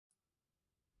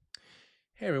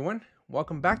Hey everyone,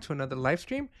 welcome back to another live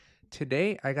stream.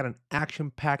 Today I got an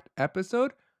action-packed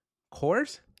episode,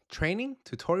 course, training,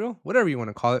 tutorial, whatever you want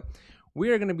to call it. We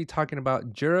are going to be talking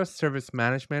about Jira Service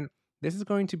Management. This is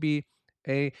going to be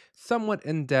a somewhat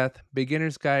in-depth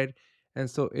beginner's guide. And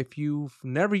so if you've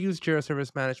never used Jira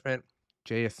Service Management,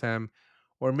 JSM,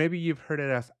 or maybe you've heard it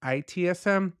as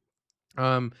ITSM,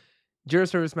 um, Jira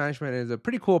Service Management is a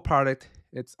pretty cool product.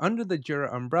 It's under the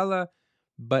Jira umbrella,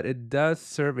 but it does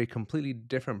serve a completely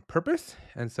different purpose.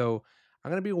 And so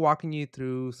I'm going to be walking you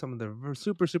through some of the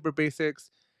super basics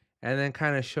and then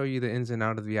kind of show you the ins and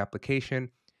out of the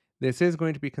application. This is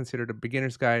going to be considered a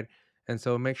beginner's guide. And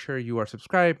so make sure you are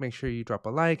subscribed, make sure you drop a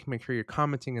like, make sure you're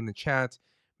commenting in the chat,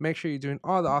 make sure you're doing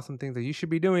all the awesome things that you should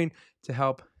be doing to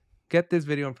help get this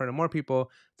video in front of more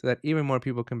people so that even more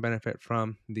people can benefit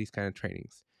from these kind of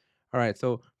trainings. All right,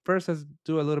 so first let's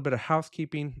do a little bit of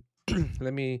housekeeping.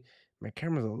 My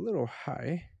camera's a little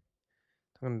high.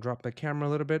 I'm gonna drop the camera a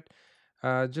little bit.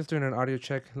 Just doing an audio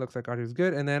check. Looks like audio is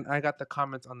good. And then I got the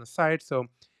comments on the side. So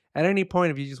at any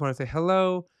point, if you just want to say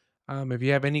hello, if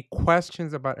you have any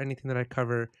questions about anything that I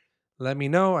cover, let me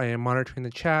know. I am monitoring the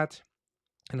chat,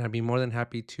 and I'd be more than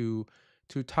happy to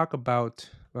talk about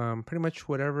pretty much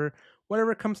whatever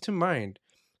comes to mind.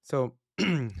 So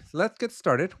let's get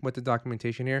started with the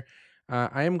documentation here.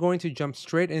 I am going to jump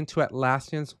straight into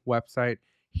Atlassian's website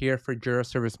here for Jira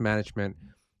Service Management.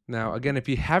 Now, again, if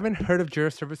you haven't heard of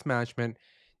Jira Service Management,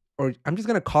 or I'm just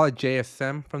going to call it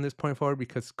JSM from this point forward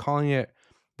because calling it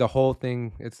the whole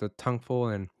thing, it's a tongueful,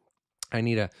 and I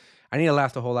need to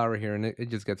last a whole hour here, and it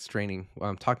just gets straining.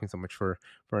 I'm talking so much for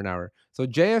an hour. So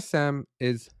JSM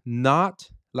is not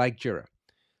like Jira.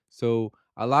 So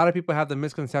a lot of people have the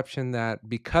misconception that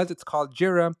because it's called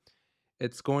Jira,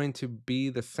 it's going to be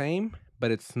the same,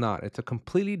 but it's not. It's a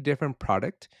completely different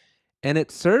product, and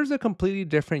it serves a completely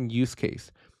different use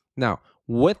case. Now,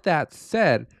 with that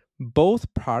said,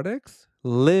 both products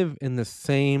live in the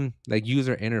same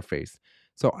user interface.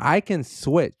 So I can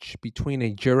switch between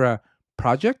a Jira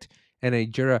project and a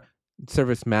Jira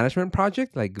Service Management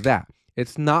project like that.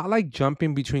 It's not like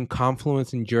jumping between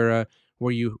Confluence and Jira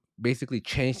where you basically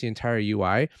change the entire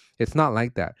UI. It's not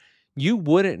like that. You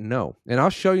wouldn't know. And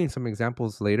I'll show you some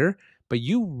examples later, but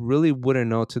you really wouldn't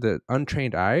know to the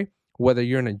untrained eye whether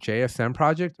you're in a JSM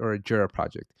project or a Jira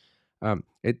project.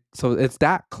 So it's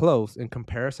that close in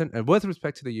comparison and with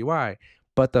respect to the UI,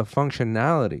 but the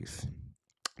functionalities,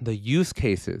 the use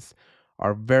cases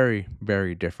are very,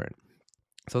 very different.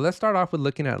 So let's start off with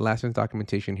looking at Atlassian's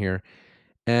documentation here.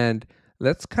 And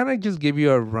let's kind of just give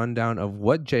you a rundown of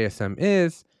what JSM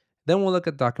is. Then we'll look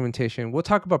at documentation. We'll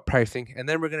talk about pricing, and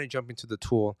then we're going to jump into the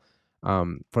tool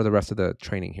for the rest of the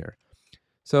training here.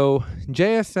 So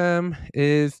JSM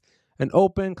is an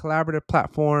open collaborative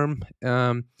platform.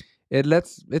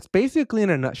 It's basically,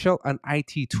 in a nutshell, an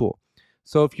IT tool.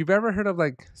 So if you've ever heard of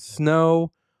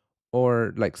Snow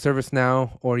or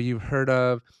ServiceNow, or you've heard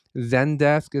of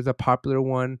Zendesk is a popular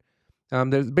one.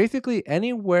 There's basically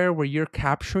anywhere where you're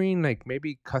capturing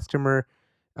maybe customer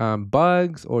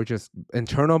bugs or just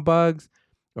internal bugs,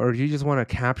 or you just want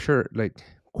to capture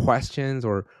questions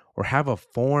or have a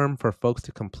form for folks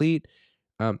to complete.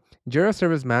 Jira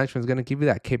Service Management is going to give you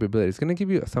that capability. It's going to give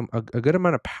you a good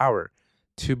amount of power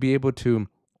to be able to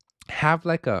have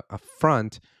a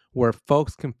front where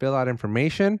folks can fill out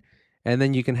information, and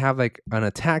then you can have an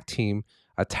attack team,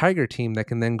 a tiger team that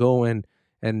can then go in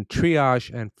and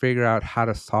triage and figure out how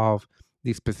to solve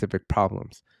these specific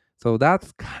problems. So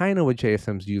that's kind of what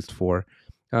JSM is used for.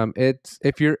 It's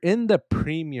if you're in the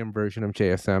premium version of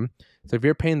JSM, so if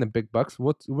you're paying the big bucks,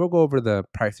 we'll go over the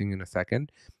pricing in a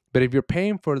second. But if you're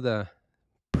paying for the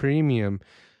premium,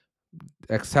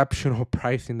 exceptional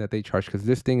pricing that they charge, because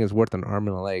this thing is worth an arm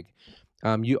and a leg,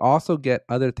 you also get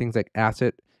other things like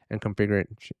asset and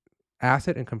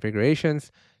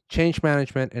configurations, change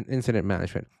management, and incident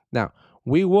management. Now,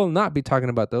 we will not be talking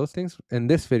about those things in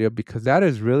this video because that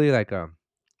is really like a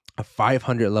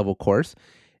 500 level course.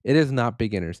 It is not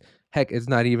beginners. Heck, it's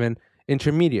not even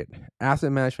intermediate.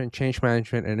 Asset management, change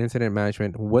management, and incident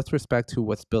management with respect to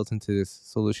what's built into this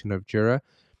solution of Jira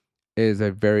is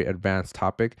a very advanced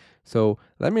topic. So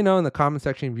let me know in the comment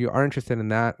section if you are interested in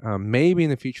that. Maybe in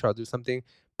the future I'll do something,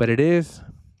 but it is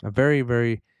a very,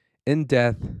 very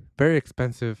in-depth, very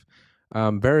expensive,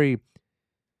 very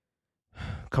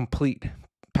complete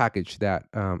package that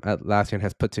Atlassian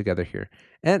has put together here.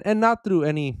 And not through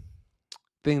any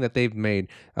thing that they've made.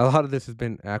 A lot of this has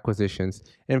been acquisitions.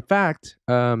 In fact,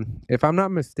 if I'm not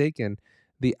mistaken,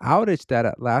 the outage that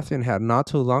Atlassian had not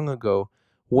too long ago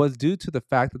was due to the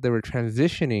fact that they were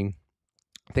transitioning.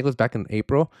 I think it was back in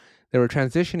April. They were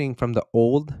transitioning from the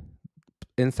old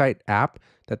Insight app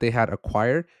that they had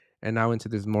acquired and now into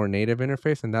this more native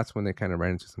interface. And that's when they kind of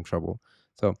ran into some trouble.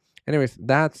 So anyways,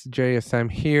 that's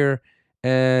JSM here.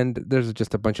 And there's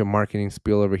just a bunch of marketing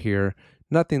spiel over here.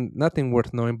 Nothing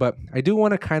worth knowing, but I do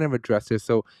want to kind of address this.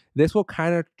 So this will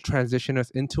kind of transition us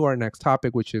into our next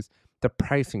topic, which is the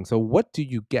pricing. So what do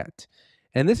you get?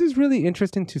 And this is really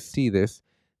interesting to see this,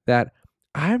 that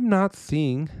I'm not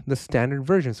seeing the standard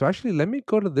version. So actually, let me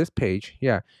go to this page.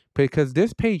 Yeah, because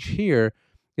this page here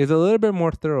is a little bit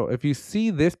more thorough. If you see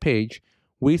this page,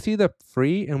 we see the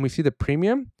free and we see the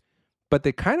premium, but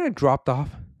they kind of dropped off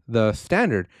the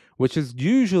standard, which is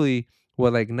usually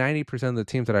what like 90% of the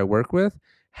teams that I work with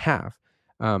have.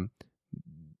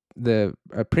 The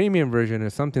premium version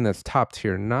is something that's top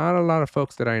tier. Not a lot of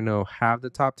folks that I know have the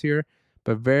top tier,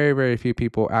 but very, very few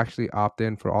people actually opt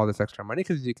in for all this extra money,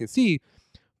 because as you can see,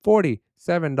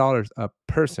 $47 a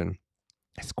person.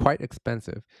 It's quite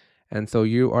expensive. And so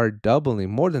you are doubling,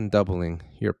 more than doubling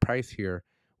your price here,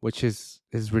 which is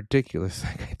ridiculous.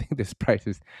 Like, I think this price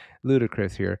is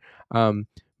ludicrous here.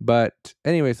 But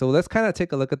anyway, so let's kind of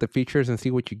take a look at the features and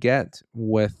see what you get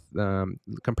with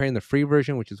comparing the free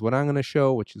version, which is what I'm going to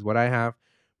show, which is what I have,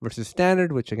 versus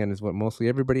standard, which again is what mostly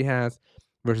everybody has,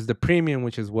 versus the premium,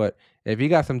 which is what, if you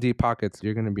got some deep pockets,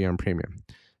 you're going to be on premium.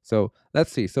 So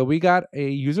let's see. So we got a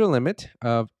user limit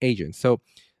of agents. So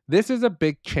this is a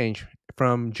big change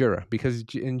from Jira, because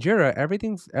in Jira,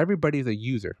 everybody's a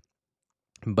user.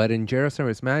 But in Jira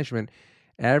Service Management,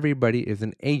 everybody is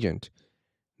an agent.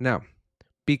 Now,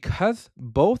 because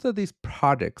both of these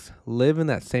products live in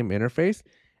that same interface,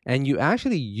 and you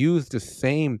actually use the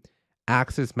same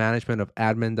access management of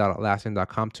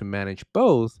admin.atlassian.com to manage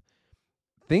both,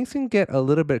 things can get a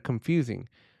little bit confusing.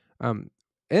 In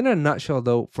a nutshell,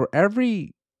 though, for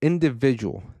every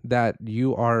individual that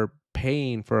you are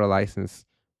paying for a license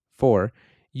for,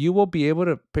 you will be able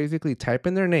to basically type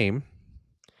in their name.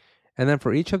 And then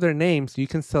for each of their names, you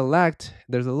can select,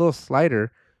 there's a little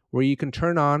slider where you can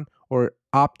turn on or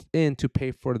opt in to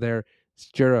pay for their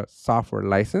Jira Software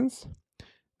license,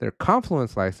 their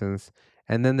Confluence license,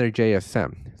 and then their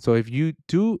JSM. So if you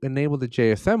do enable the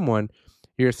JSM one,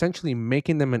 you're essentially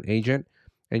making them an agent,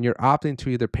 and you're opting to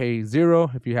either pay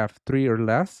 $0 if you have 3 or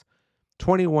less,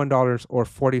 $21 or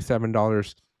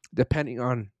 $47, depending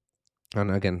on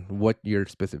again what your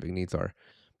specific needs are.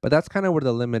 But that's kind of where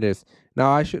the limit is.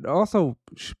 Now, I should also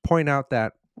point out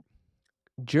that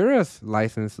Jira's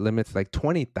license limits like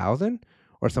 20,000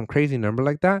 or some crazy number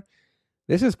like that.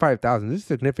 This is 5,000. This is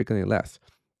significantly less.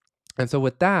 And so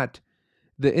with that,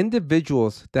 the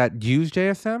individuals that use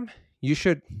JSM, you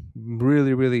should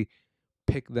really, really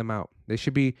pick them out. They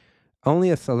should be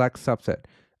only a select subset.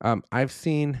 I've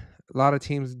seen a lot of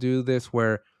teams do this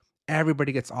where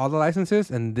everybody gets all the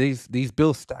licenses, and these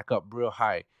bills stack up real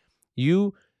high.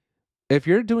 If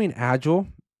you're doing Agile,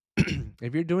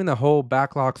 if you're doing the whole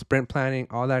backlog, sprint planning,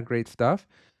 all that great stuff,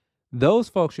 those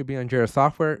folks should be on Jira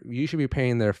Software. You should be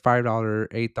paying their $5,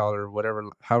 $8, whatever,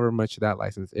 however much that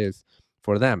license is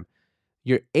for them.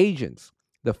 Your agents,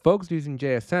 the folks using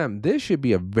JSM, this should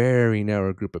be a very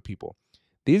narrow group of people.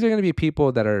 These are going to be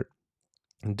people that are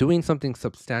doing something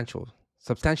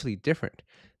substantially different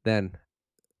than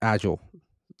Agile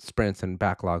sprints and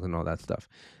backlogs and all that stuff.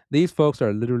 These folks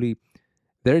are literally,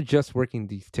 they're just working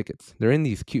these tickets. They're in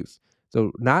these queues.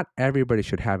 So not everybody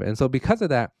should have it. And so because of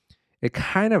that, it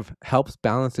kind of helps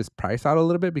balance this price out a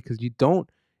little bit, because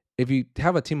if you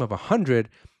have a team of 100,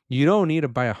 you don't need to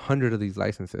buy 100 of these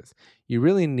licenses. You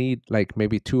really need like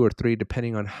maybe 2 or 3,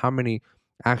 depending on how many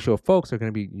actual folks are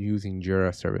going to be using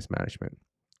Jira Service Management.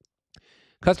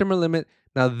 Customer limit.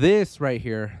 Now this right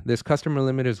here, this customer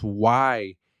limit is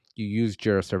why you use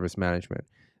Jira Service Management.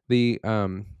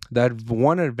 That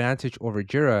one advantage over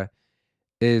Jira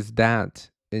is that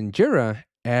in Jira,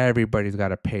 everybody's got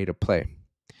to pay to play.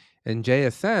 In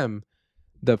JSM,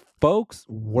 the folks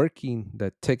working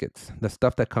the tickets, the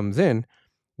stuff that comes in,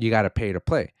 you got to pay to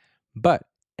play. But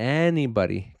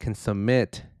anybody can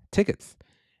submit tickets.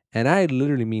 And I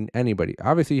literally mean anybody.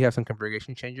 Obviously, you have some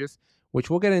configuration changes, which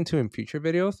we'll get into in future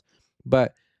videos.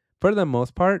 But for the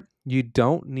most part, you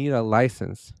don't need a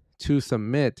license to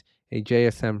submit a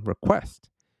JSM request,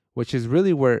 which is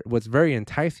really what's very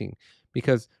enticing,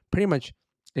 because pretty much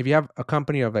if you have a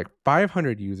company of like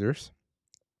 500 users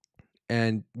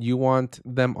and you want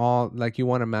them all, like you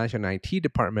want to manage an IT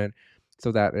department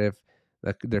so that if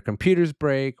their computers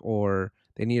break or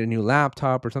they need a new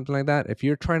laptop or something like that, if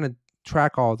you're trying to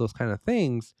track all those kind of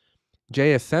things,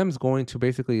 JSM is going to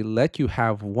basically let you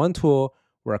have one tool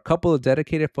where a couple of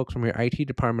dedicated folks from your IT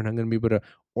department are going to be able to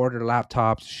order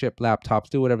laptops, ship laptops,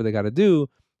 do whatever they got to do,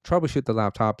 troubleshoot the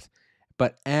laptops.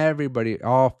 but everybody,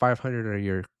 all 500 of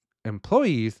your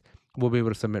employees will be able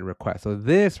to submit requests. So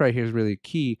this right here is really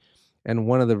key. And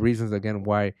one of the reasons, again,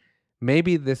 why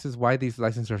maybe this is why these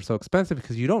licenses are so expensive,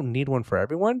 because you don't need one for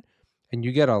everyone and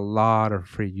you get a lot of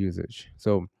free usage.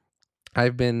 So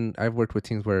I've worked with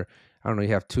teams where, I don't know,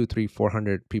 you have 2, 3,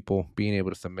 400 people being able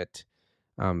to submit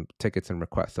tickets and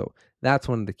requests. So that's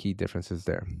one of the key differences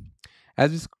there.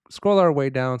 As we scroll our way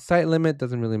down, site limit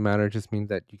doesn't really matter. It just means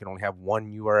that you can only have one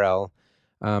URL.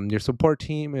 Your support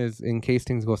team is in case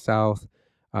things go south.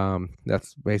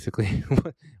 That's basically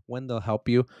when they'll help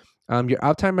you. Your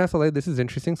uptime SLA, this is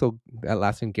interesting. So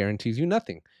Atlassian guarantees you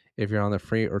nothing if you're on the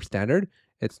free or standard.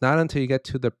 It's not until you get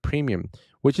to the premium,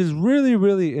 which is really,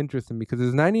 really interesting because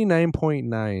it's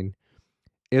 99.9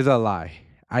 is a lie.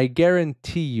 I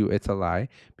guarantee you it's a lie,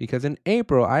 because in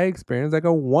April I experienced like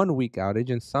a 1 week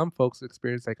outage and some folks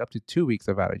experienced like up to 2 weeks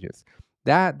of outages.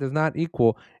 That does not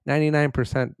equal 99%,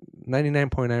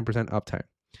 99.9% uptime.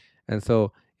 And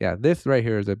so, yeah, this right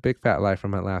here is a big fat lie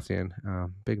from Atlassian.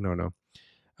 Big no-no.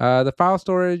 The file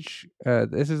storage,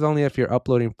 this is only if you're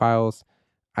uploading files.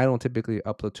 I don't typically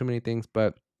upload too many things,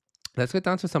 but let's get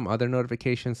down to some other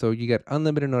notifications. So you get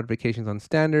unlimited notifications on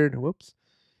standard. Whoops.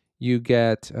 You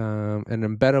get an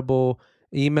embeddable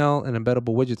email and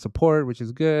embeddable widget support, which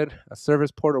is good. A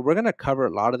service portal. We're going to cover a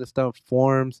lot of this stuff: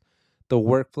 forms, the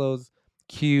workflows,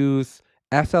 queues,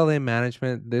 SLA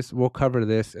management. We'll cover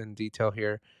this in detail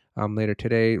here later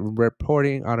today.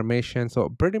 Reporting, automation. So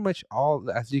pretty much all,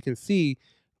 as you can see,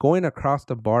 going across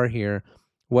the bar here,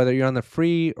 whether you're on the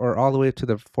free or all the way to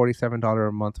the $47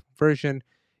 a month version,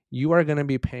 you are going to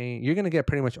be paying. You're going to get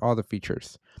pretty much all the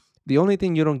features. The only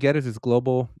thing you don't get is this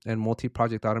global and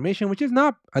multi-project automation, which is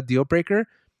not a deal breaker.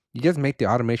 You just make the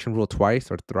automation rule twice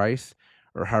or thrice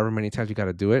or however many times you got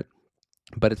to do it,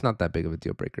 but it's not that big of a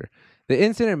deal breaker. The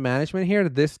incident management here,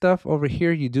 this stuff over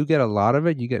here, you do get a lot of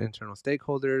it. You get internal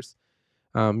stakeholders.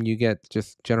 You get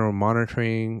just general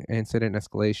monitoring, incident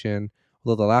escalation.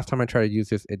 Although the last time I tried to use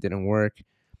this, it didn't work.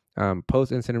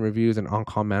 Post-incident reviews and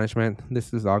on-call management.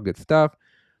 This is all good stuff.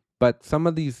 But some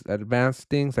of these advanced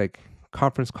things like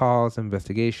conference calls,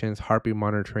 investigations, heartbeat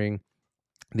monitoring,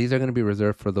 these are going to be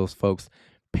reserved for those folks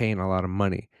paying a lot of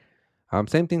money.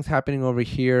 Same thing's happening over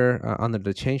here under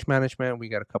the change management. We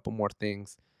got a couple more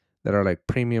things that are like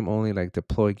premium only, like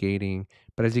deploy gating.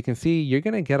 But as you can see, you're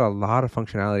going to get a lot of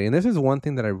functionality. And this is one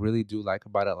thing that I really do like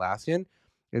about Atlassian,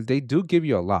 is they do give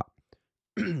you a lot.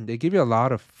 They give you a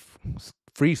lot of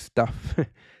free stuff.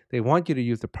 They want you to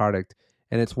use the product.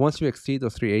 And it's once you exceed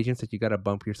those 3 agents that you got to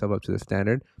bump yourself up to the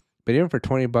standard. But even for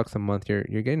 $20 a month, you're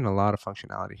getting a lot of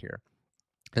functionality here.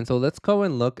 And so let's go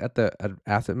and look at the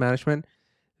asset management.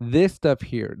 This stuff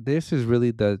here, this is really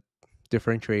the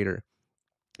differentiator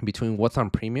between what's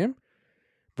on premium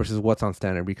versus what's on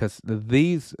standard, because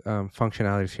these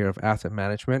functionalities here of asset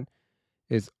management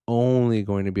is only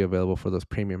going to be available for those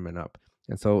premium and up.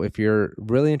 And so if you're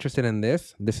really interested in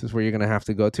this, this is where you're going to have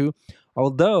to go to.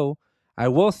 Although I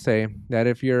will say that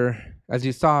if you're, as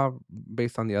you saw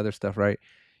based on the other stuff, right,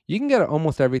 you can get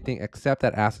almost everything except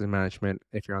that asset management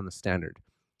if you're on the standard.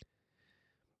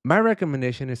 My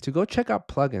recommendation is to go check out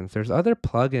plugins. There's other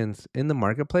plugins in the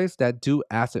marketplace that do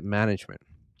asset management,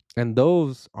 and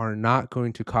those are not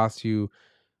going to cost you,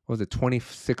 what was it,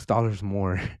 $26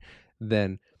 more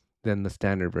than the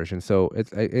standard version. So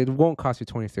it won't cost you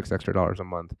 $26 extra a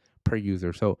month per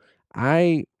user. So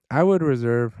I would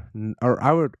reserve, or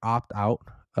I would opt out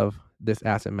of this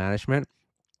asset management,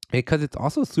 because it's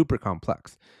also super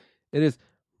complex. It is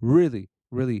really,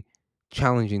 really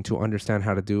challenging to understand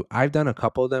how to do. I've done a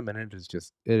couple of them, and it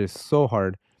is so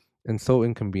hard and so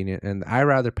inconvenient. And I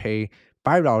rather pay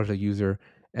 $5 a user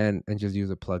and just use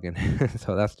a plugin.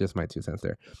 So that's just my 2 cents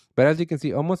there. But as you can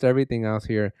see, almost everything else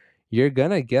here, you're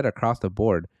gonna get across the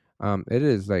board. It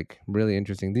is like really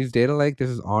interesting. These data lake, this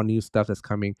is all new stuff that's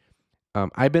coming.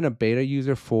 I've been a beta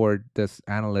user for this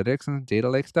analytics and data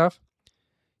lake stuff.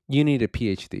 You need a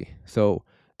PhD. So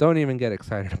don't even get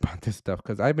excited about this stuff,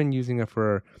 because I've been using it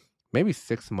for maybe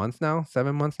 6 months now,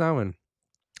 7 months now, and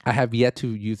I have yet to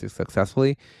use it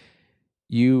successfully.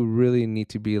 You really need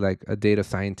to be like a data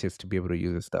scientist to be able to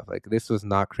use this stuff. Like, this was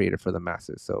not created for the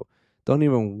masses. So don't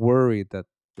even worry that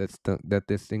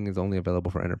this thing is only available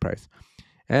for enterprise.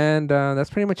 And that's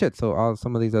pretty much it. So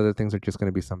some of these other things are just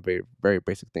going to be some very, very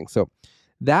basic things. So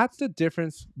that's the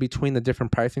difference between the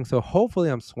different pricing. So hopefully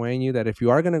I'm swaying you that if you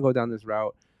are going to go down this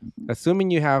route,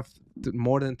 assuming you have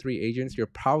more than 3 agents, you're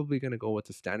probably going to go with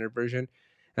the standard version.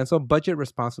 And so budget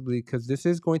responsibly, because this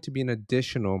is going to be an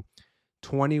additional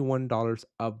 $21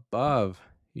 above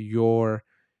your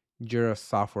Jira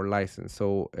Software license.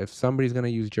 So if somebody's going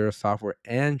to use Jira Software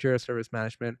and Jira Service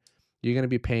Management, you're going to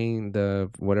be paying the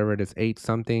whatever it is, 8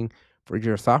 something for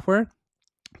Jira Software,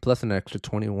 plus an extra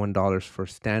 $21 for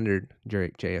standard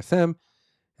JSM.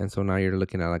 And so now you're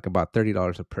looking at like about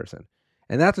 $30 a person.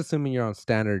 And that's assuming you're on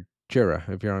standard Jira.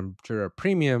 If you're on Jira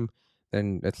Premium,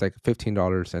 then it's like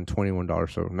 $15 and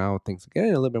 $21. So now things are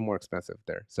getting a little bit more expensive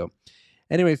there. So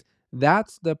anyways,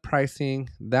 that's the pricing.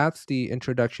 That's the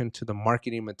introduction to the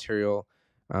marketing material.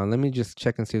 Let me just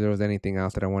check and see if there was anything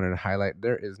else that I wanted to highlight.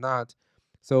 There is not.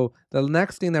 So the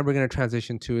next thing that we're going to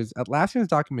transition to is Atlassian's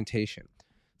documentation.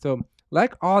 So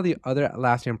like all the other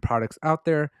Atlassian products out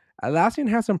there, Atlassian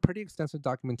has some pretty extensive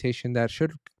documentation that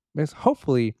should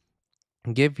hopefully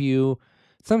give you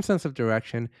some sense of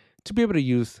direction to be able to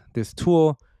use this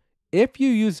tool. If you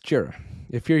use Jira,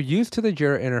 if you're used to the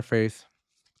Jira interface,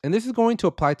 and this is going to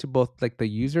apply to both like the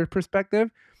user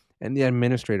perspective and the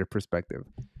administrator perspective.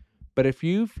 But if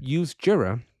you've used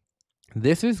Jira,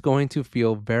 this is going to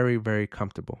feel very, very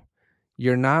comfortable.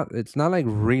 It's not like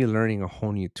relearning a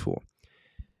whole new tool.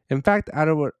 In fact,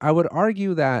 I would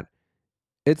argue that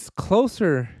it's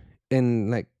closer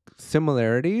in like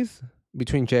similarities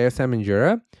between JSM and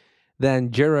Jira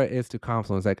than Jira is to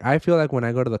Confluence. Like I feel like when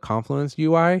I go to the Confluence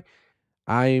UI,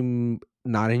 I'm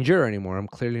not in Jira anymore. I'm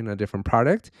clearly in a different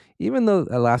product, even though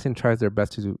Atlassian tries their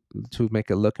best to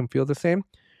make it look and feel the same.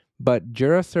 But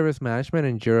Jira Service Management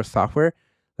and Jira Software,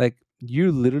 like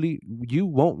you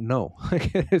won't know.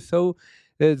 Like it's so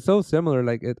similar.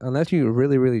 Like unless you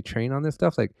really, really train on this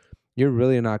stuff, like you're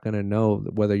really not gonna know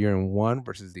whether you're in one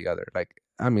versus the other. Like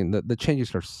I mean, the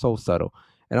changes are so subtle,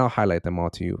 and I'll highlight them all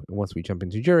to you once we jump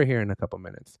into Jira here in a couple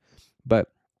minutes. But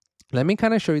let me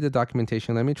kind of show you the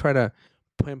documentation. Let me try to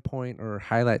pinpoint or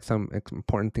highlight some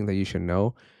important things that you should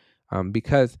know,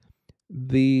 because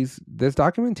this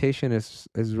documentation is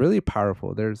really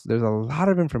powerful. There's a lot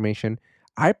of information.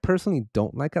 I personally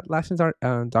don't like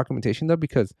Atlassian's documentation though,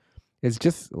 because it's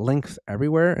just links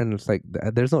everywhere, and it's like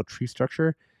there's no tree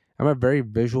structure. I'm a very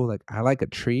visual, like I like a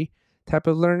tree type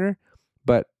of learner,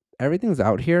 but everything's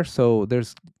out here. So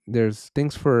there's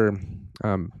things for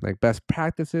like best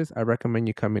practices. I recommend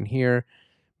you come in here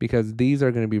because these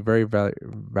are going to be very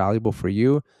valuable for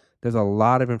you. There's a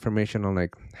lot of information on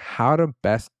like how to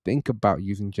best think about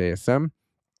using JSM.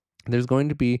 There's going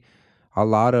to be a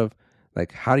lot of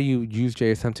like how do you use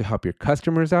JSM to help your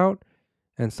customers out.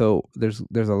 And so there's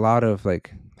a lot of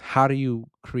like how do you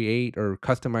create or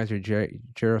customize your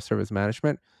Jira Service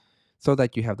Management so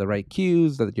that you have the right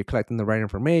queues, so that you're collecting the right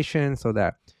information, so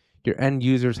that your end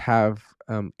users have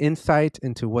insight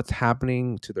into what's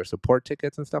happening to their support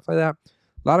tickets and stuff like that.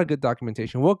 A lot of good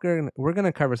documentation. We're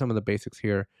gonna cover some of the basics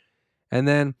here, and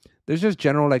then there's just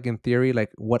general, like in theory,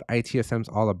 like what ITSM is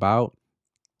all about.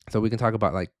 So we can talk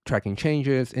about like tracking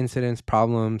changes, incidents,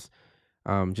 problems,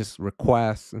 just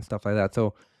requests and stuff like that.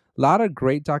 So a lot of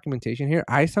great documentation here.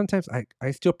 I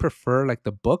still prefer like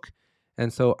the book,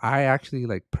 and so I actually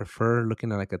like prefer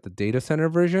looking at the data center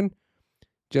version,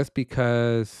 just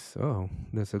because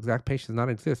this exact page does not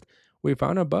exist. We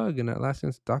found a bug in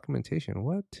Atlassian's documentation.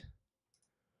 What?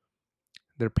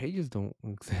 Their pages don't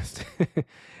exist.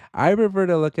 I prefer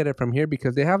to look at it from here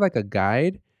because they have like a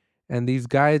guide, and these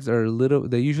guides are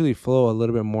they usually flow a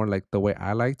little bit more like the way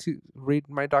I like to read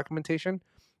my documentation.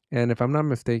 And if I'm not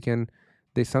mistaken,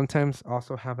 they sometimes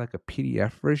also have like a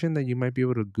PDF version that you might be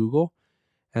able to Google.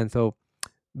 And so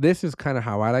this is kind of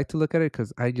how I like to look at it,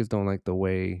 because I just don't like the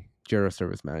way Jira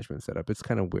Service Management is set up. It's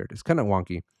kind of weird. It's kind of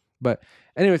wonky. But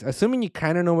anyways, assuming you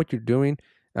kind of know what you're doing,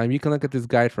 you can look at this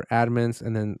guide for admins,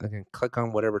 and then again, click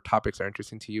on whatever topics are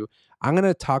interesting to you. I'm going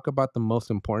to talk about the most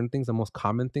important things, the most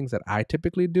common things that I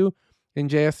typically do in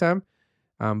JSM.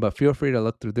 But feel free to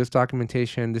look through this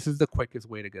documentation. This is the quickest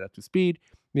way to get up to speed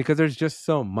because there's just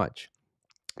so much.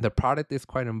 The product is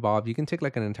quite involved. You can take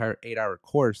like an entire 8-hour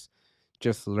course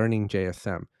just learning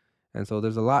JSM. And so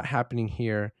there's a lot happening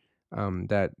here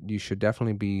that you should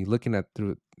definitely be looking at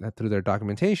through their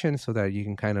documentation, so that you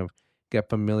can kind of get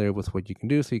familiar with what you can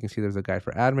do. So you can see there's a guide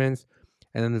for admins,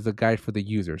 and then there's a guide for the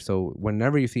user. So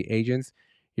whenever you see agents,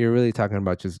 you're really talking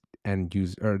about just end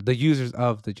user or the users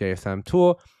of the JSM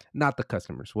tool, not the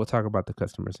customers. We'll talk about the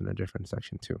customers in a different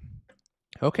section too.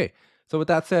 Okay, so with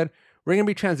that said, we're going to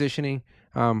be transitioning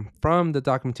from the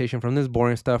documentation, from this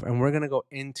boring stuff, and we're going to go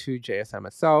into JSM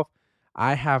itself.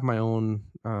 I have my own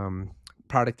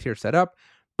product here set up,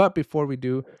 but before we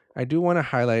do, I do want to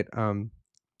highlight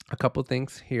a couple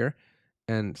things here.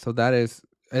 And so that is,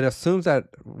 it assumes that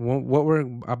what we're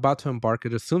about to embark,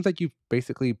 it assumes that you've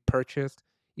basically purchased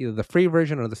either the free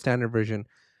version or the standard version,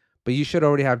 but you should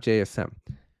already have JSM.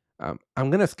 I'm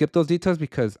going to skip those details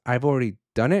because I've already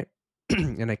done it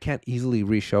and I can't easily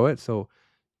re-show it. So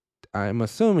I'm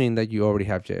assuming that you already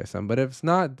have JSM, but if it's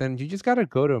not, then you just got to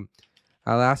go to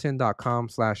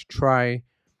Atlassian.com/try,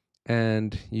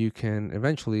 and you can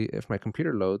eventually, if my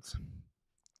computer loads,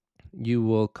 you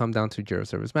will come down to Jira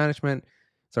Service Management.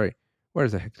 Sorry, where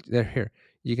is the heck? They're here.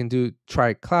 You can do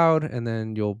try cloud, and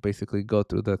then you'll basically go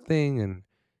through the thing and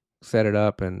set it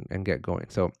up and get going.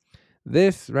 So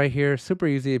this right here, super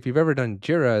easy. If you've ever done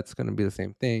Jira, it's going to be the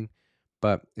same thing,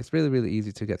 but it's really, really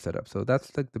easy to get set up. So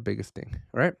that's like the biggest thing,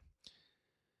 right?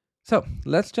 So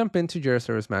let's jump into Jira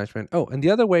Service Management. Oh, and the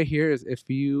other way here is if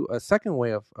you, a second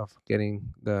way of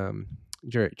getting the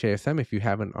Jira JSM, if you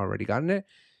haven't already gotten it,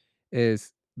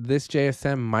 is this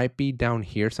JSM might be down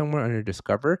here somewhere under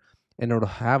Discover, and it'll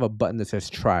have a button that says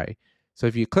Try. So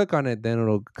if you click on it, then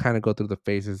it'll kind of go through the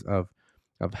phases of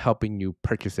helping you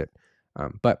purchase it.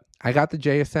 But I got the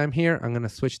JSM here. I'm going to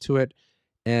switch to it.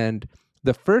 And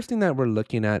the first thing that we're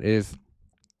looking at is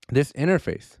this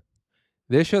interface.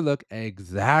 This should look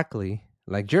exactly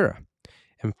like Jira.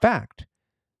 In fact,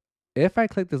 if I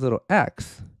click this little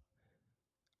X,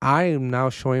 I am now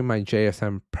showing my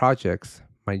JSM projects,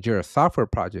 my Jira software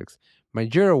projects, my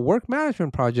Jira work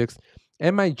management projects,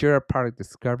 and my Jira product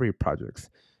discovery projects.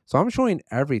 So I'm showing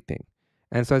everything.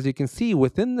 And so as you can see,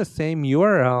 within the same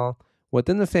URL,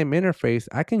 within the same interface,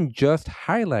 I can just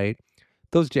highlight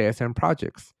those JSM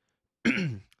projects.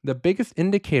 The biggest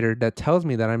indicator that tells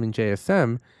me that I'm in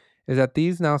JSM is that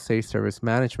these now say service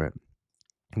management.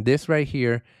 This right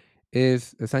here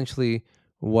is essentially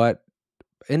what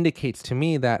indicates to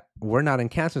me that we're not in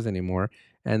cancers anymore,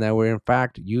 and that we're in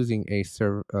fact using a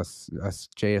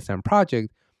JSM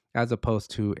project as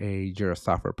opposed to a Jira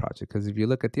software project. Because if you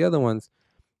look at the other ones,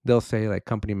 they'll say like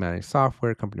company managed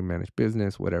software, company managed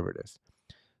business, whatever it is.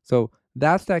 So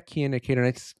that's that key indicator. And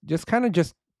it's just kind of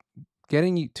just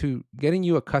getting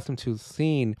you accustomed to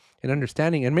seeing and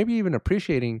understanding and maybe even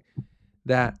appreciating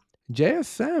that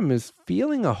JSM is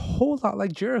feeling a whole lot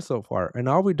like Jira so far. And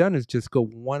all we've done is just go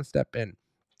one step in.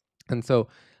 And so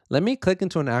let me click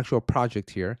into an actual project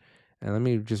here, and let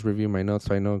me just review my notes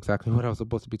so I know exactly what I was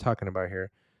supposed to be talking about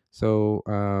here. So,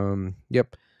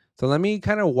 yep. So let me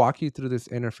kind of walk you through this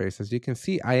interface. As you can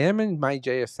see, I am in my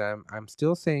JSM. I'm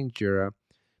still saying Jira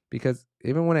because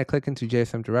even when I click into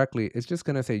JSM directly, it's just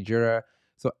going to say Jira.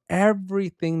 So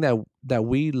everything that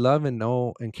we love and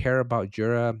know and care about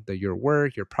Jira, your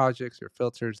work, your projects, your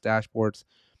filters, dashboards,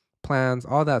 plans,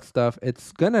 all that stuff,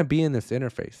 it's going to be in this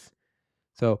interface.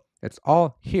 So it's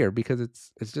all here because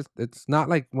it's not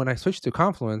like when I switch to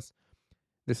Confluence.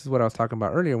 This is what I was talking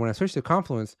about earlier. When I switch to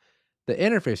Confluence, the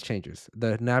interface changes,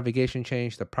 the navigation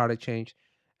change, the product change.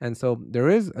 And so there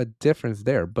is a difference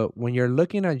there. But when you're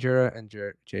looking at Jira and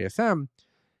JSM,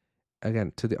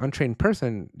 again, to the untrained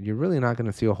person, you're really not going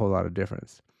to see a whole lot of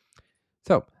difference.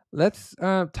 So let's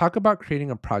talk about creating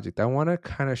a project. I want to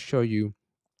kind of show you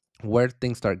where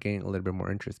things start getting a little bit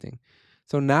more interesting.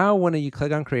 So now when you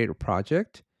click on create a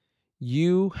project,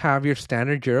 you have your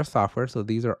standard Jira software. So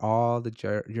these are all the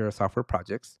Jira software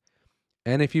projects.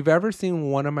 And if you've ever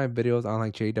seen one of my videos on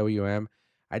like JWM,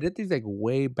 I did these like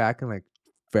way back in like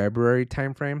February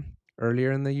timeframe,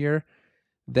 earlier in the year.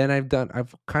 Then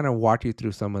I've kind of walked you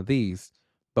through some of these.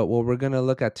 But what we're going to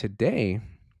look at today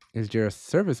is Jira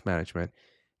Service Management.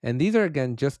 And these are,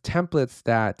 again, just templates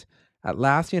that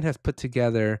Atlassian has put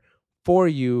together for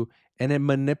you, and it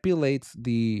manipulates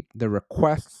the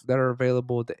requests that are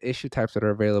available, the issue types that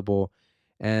are available,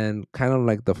 and kind of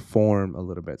like the form a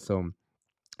little bit. So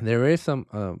there is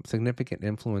some significant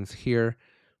influence here,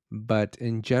 but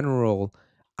in general,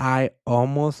 I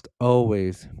almost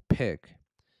always pick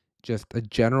just a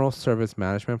general service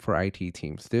management for IT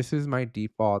teams. This is my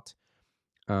default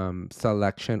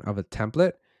selection of a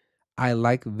template. I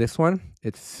like this one.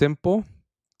 It's simple.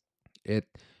 It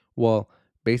will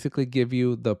basically give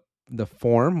you the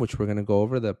form, which we're going to go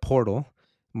over, the portal,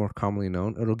 more commonly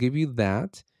known. It'll give you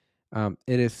that.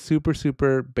 It is super,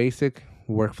 super basic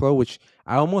workflow, which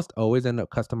I almost always end up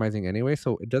customizing anyway,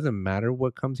 so it doesn't matter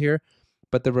what comes here.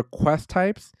 But the request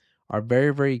types are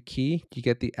very, very key. You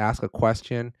get the ask a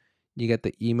question, you get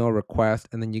the email request,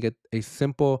 and then you get a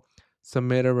simple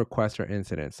submit a request or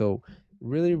incident. So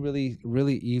really, really,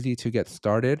 really easy to get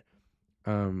started.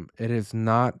 It is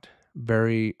not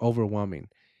very overwhelming.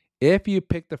 If you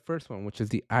pick the first one, which is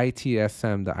the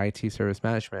ITSM, the IT Service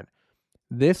Management,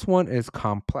 this one is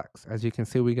complex. As you can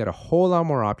see, we get a whole lot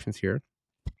more options here.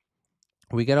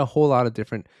 We get a whole lot of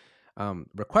different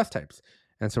request types.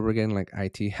 And so we're getting like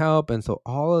IT help. And so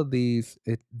all of these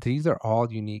are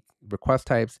all unique request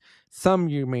types. Some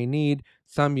you may need,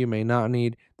 some you may not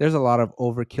need. There's a lot of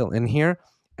overkill in here.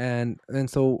 And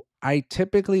so I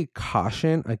typically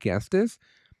caution against this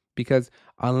because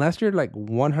unless you're like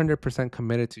 100%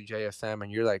 committed to JSM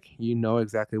and you're like, you know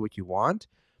exactly what you want,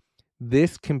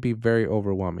 this can be very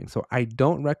overwhelming. So I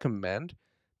don't recommend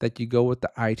that you go with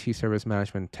the IT service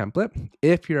management template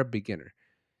if you're a beginner.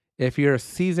 If you're a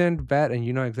seasoned vet and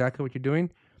you know exactly what you're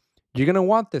doing, you're going to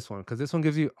want this one because this one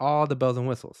gives you all the bells and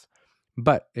whistles.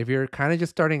 But if you're kind of just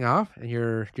starting off and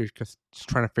you're just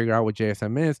trying to figure out what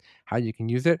JSM is, how you can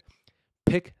use it,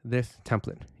 pick this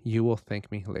template. You will thank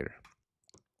me later.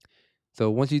 So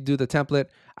once you do the template,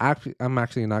 I'm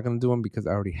actually not going to do one because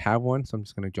I already have one. So I'm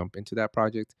just going to jump into that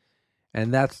project.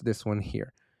 And that's this one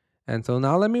here. And so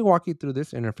now let me walk you through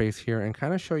this interface here and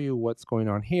kind of show you what's going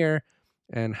on here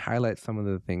and highlight some of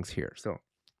the things here. So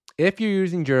if you're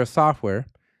using Jira Software,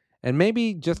 and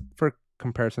maybe just for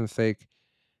comparison's sake,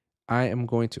 I am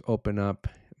going to open up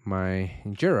my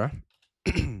Jira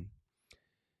and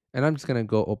I'm just going to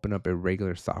go open up a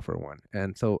regular software one.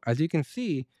 And so as you can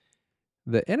see,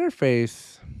 the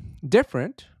interface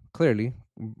different, clearly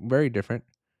very different,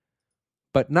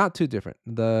 but not too different.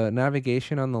 The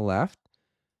navigation on the left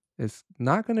is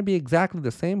not going to be exactly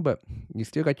the same, but you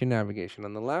still got your navigation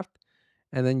on the left,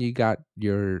 and then you got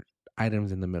your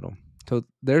items in the middle. So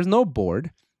there's no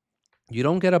board. You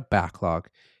don't get a backlog.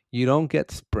 You don't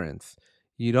get sprints.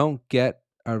 You don't get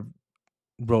a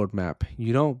roadmap.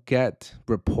 You don't get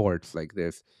reports like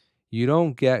this. You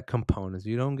don't get components.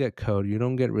 You don't get code. You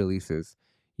don't get releases.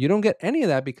 You don't get any of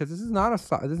that because this is not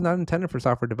intended for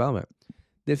software development.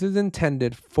 This is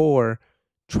intended for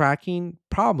tracking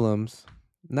problems,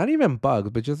 not even bugs,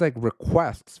 but just like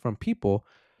requests from people,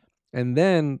 and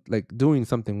then like doing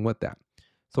something with that.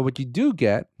 So what you do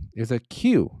get is a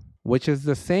queue, which is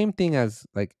the same thing as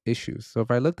like issues. So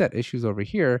if I looked at issues over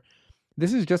here,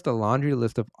 this is just a laundry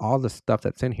list of all the stuff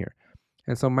that's in here.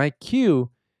 And so my queue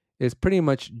is pretty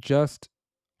much just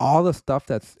all the stuff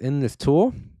that's in this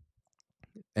tool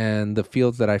and the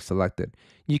fields that I've selected.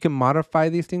 You can modify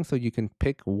these things so you can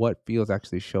pick what fields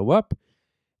actually show up,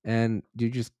 and you're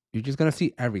just gonna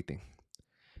see everything.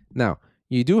 Now,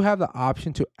 you do have the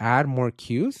option to add more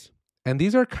queues, and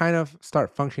these are kind of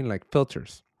start functioning like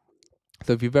filters.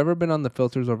 So if you've ever been on the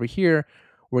filters over here,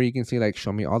 where you can see like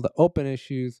show me all the open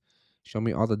issues, show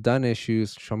me all the done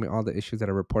issues, show me all the issues that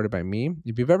are reported by me.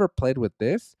 If you've ever played with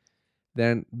this,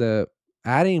 then the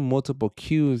adding multiple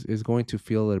queues is going to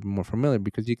feel a little bit more familiar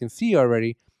because you can see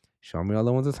already, show me all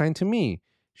the ones assigned to me,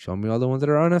 show me all the ones that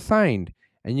are unassigned,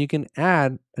 and you can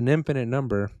add an infinite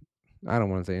number. I don't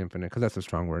want to say infinite because that's a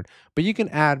strong word, but you can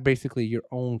add basically your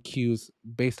own queues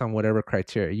based on whatever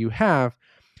criteria you have,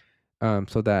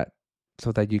 so that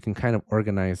you can kind of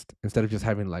organize instead of just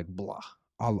having like blah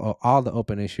all the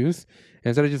open issues.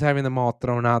 Instead of just having them all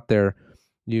thrown out there,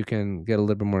 you can get a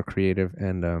little bit more creative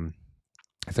and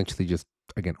essentially just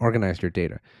again organize your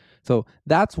data. So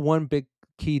that's one big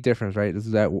key difference, right?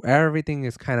 Is that everything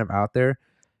is kind of out there,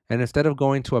 and instead of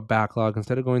going to a backlog,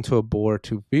 instead of going to a board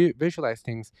to visualize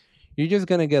things, you're just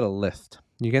gonna get a list.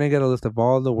 You're gonna get a list of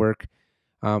all the work.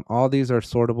 All these are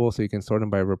sortable, so you can sort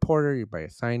them by reporter, by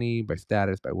assignee, by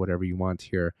status, by whatever you want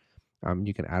here.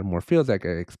 You can add more fields, like I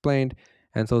explained.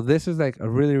 And so this is like a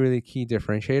really, really key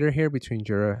differentiator here between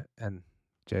Jira and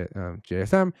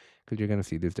JSM, because you're going to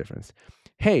see this difference.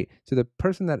 Hey, to the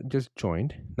person that just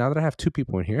joined, now that I have two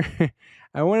people in here,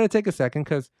 I wanted to take a second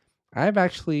because I've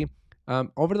actually,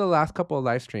 over the last couple of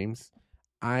live streams,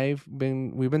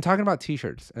 we've been talking about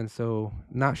t-shirts, and so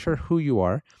not sure who you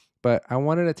are, but I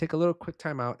wanted to take a little quick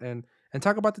time out and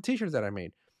talk about the t-shirts that I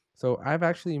made. So I've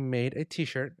actually made a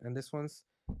t-shirt, and this one's,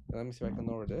 let me see if I can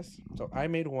lower this. So I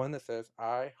made one that says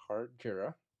I heart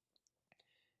Jira,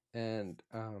 and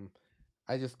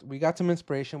we got some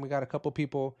inspiration. We got a couple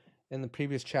people in the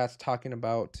previous chats talking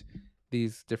about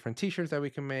these different t-shirts that we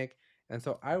can make, and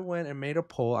so I went and made a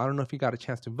poll. I don't know if you got a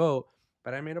chance to vote,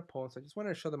 but I made a poll, so I just wanted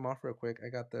to show them off real quick. I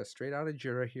got the straight out of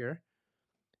Jira here.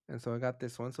 And so I got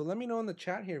this one. So let me know in the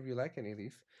chat here if you like any of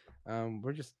these.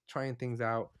 We're just trying things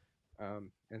out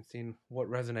and seeing what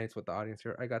resonates with the audience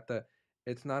here. I got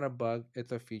it's not a bug,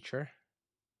 it's a feature.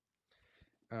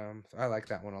 So I like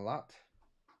that one a lot.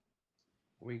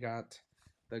 We got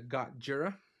the Got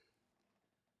Jira.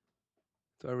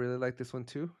 So I really like this one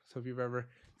too. So if you've ever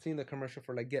seen the commercial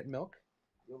for like Get Milk,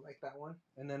 you'll like that one.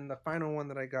 And then the final one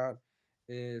that I got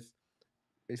is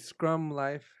a Scrum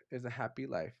life is a happy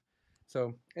life.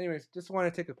 So anyways, just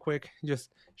want to take a quick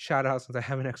just shout out, since I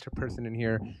have an extra person in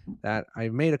here, that I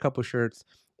made a couple shirts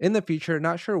in the future.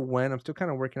 Not sure when. I'm still kind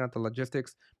of working out the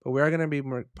logistics, but we are going to be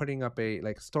putting up a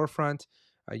like storefront.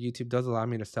 YouTube does allow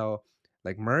me to sell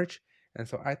like merch, and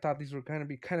so I thought these were going to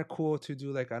be kind of cool to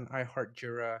do like an I Heart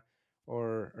Jira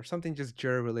or something just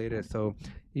Jira related, so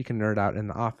you can nerd out in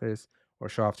the office, or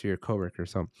show off to your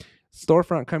coworkers. So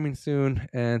storefront coming soon,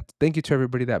 and thank you to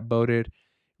everybody that voted.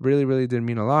 Really, really did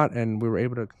mean a lot, and we were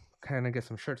able to kind of get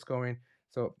some shirts going.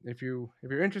 So if you're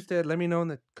interested, let me know in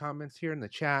the comments here in the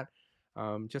chat,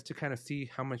 just to kind of see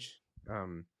how much,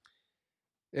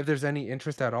 if there's any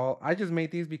interest at all. I just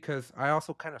made these because I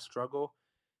also kind of struggle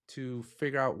to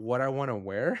figure out what I want to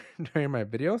wear during my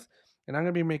videos. And I'm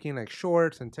going to be making like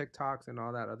shorts and TikToks and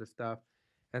all that other stuff.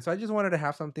 And so I just wanted to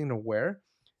have something to wear.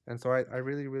 And so I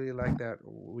really, really like that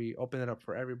we open it up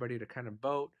for everybody to kind of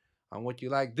vote on what you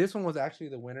like. This one was actually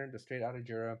the winner, the straight out of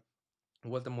Jira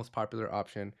was the most popular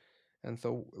option. And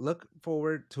so look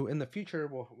forward to in the future,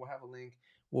 we'll have a link.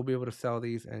 We'll be able to sell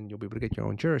these and you'll be able to get your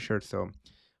own Jira shirt. So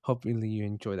hopefully you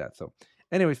enjoy that. So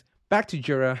anyways, back to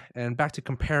Jira and back to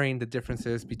comparing the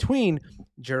differences between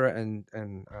Jira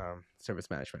and service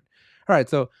management. All right,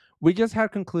 so we just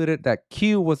had concluded that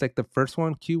Q was like the first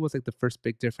one. Q was like the first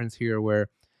big difference here, where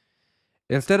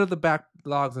instead of the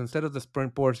backlogs, instead of the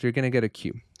sprint boards, you're going to get a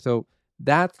queue. So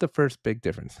that's the first big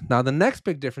difference. Now, the next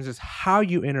big difference is how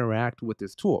you interact with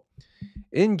this tool.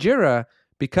 In Jira,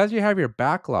 because you have your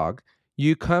backlog,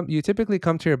 you typically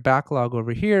come to your backlog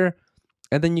over here,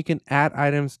 and then you can add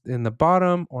items in the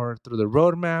bottom or through the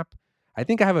roadmap. I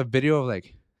think I have a video of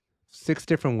like 6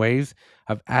 different ways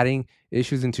of adding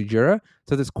issues into Jira.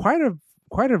 So there's quite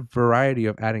a variety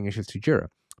of adding issues to Jira.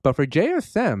 But for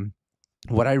JSM,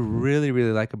 what I really,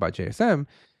 really like about JSM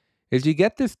is you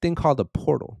get this thing called a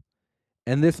portal.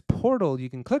 And this portal, you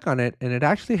can click on it, and it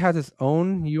actually has its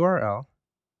own URL.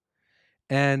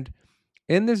 And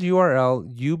in this URL,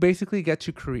 you basically get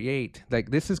to create,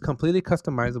 like this is completely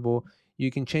customizable.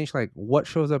 You can change like what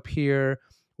shows up here,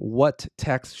 what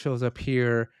text shows up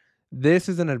here. This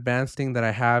is an advanced thing that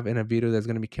I have in a video that's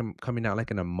going to be coming out like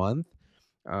in a month.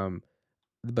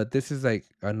 But this is like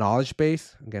a knowledge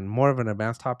base. Again, more of an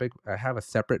advanced topic. I have a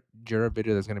separate Jira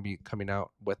video that's going to be coming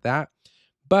out with that.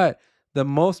 But the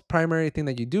most primary thing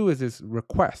that you do is this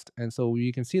request. And so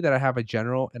you can see that I have a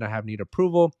general and I have need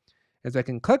approval. As I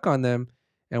can click on them,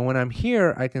 and when I'm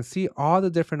here, I can see all the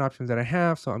different options that I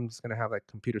have. So I'm just going to have like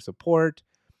computer support.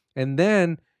 And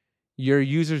then your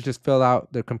users just fill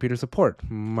out their computer support.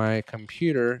 My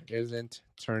computer isn't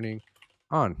turning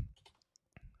on.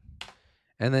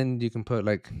 And then you can put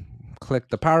like, click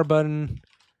the power button,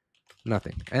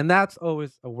 nothing. And that's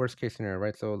always a worst case scenario,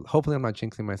 right? So hopefully I'm not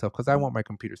jinxing myself because I want my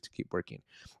computers to keep working.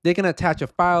 They can attach a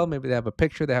file. Maybe they have a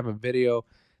picture, they have a video,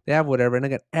 they have whatever. And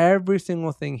again, every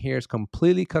single thing here is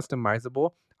completely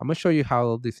customizable. I'm going to show you how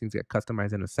all these things get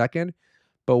customized in a second.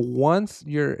 But once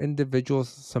your individuals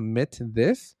submit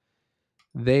this,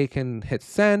 they can hit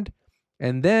send,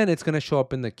 and then it's going to show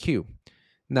up in the queue.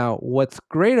 Now, what's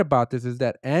great about this is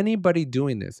that anybody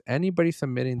doing this, anybody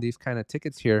submitting these kind of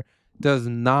tickets here, does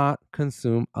not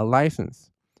consume a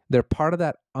license. They're part of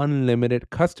that unlimited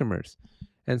customers.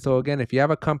 And so again, if you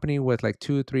have a company with like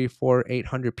 2, 3, 4,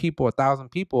 800 people, 1,000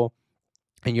 people,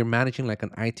 and you're managing like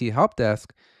an IT help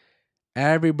desk,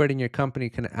 everybody in your company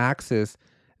can access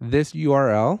this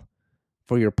URL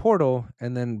for your portal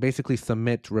and then basically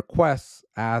submit requests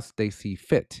as they see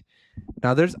fit.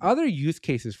 Now, there's other use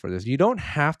cases for this. You don't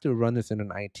have to run this in an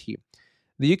IT.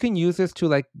 You can use this to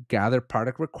like gather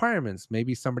product requirements.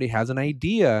 Maybe somebody has an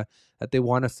idea that they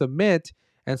want to submit.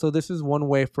 And so this is one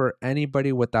way for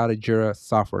anybody without a Jira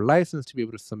software license to be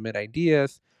able to submit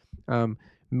ideas.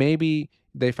 Maybe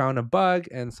they found a bug.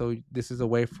 And so this is a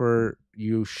way for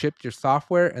you shipped your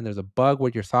software and there's a bug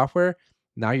with your software.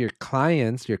 Now your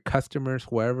clients, your customers,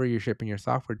 whoever you're shipping your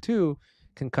software to,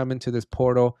 can come into this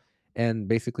portal and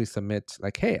basically submit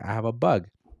like, hey, I have a bug.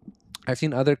 I've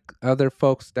seen other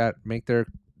folks that make their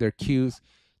queues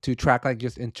to track like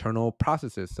just internal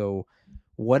processes. So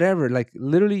whatever, like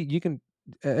literally you can,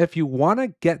 if you want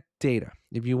to get data,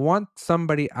 if you want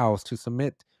somebody else to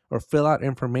submit or fill out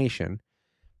information,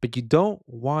 but you don't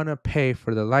want to pay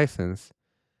for the license,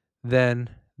 then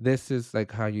this is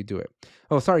like how you do it.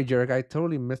 Oh, sorry, Jarek, I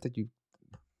totally missed that you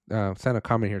sent a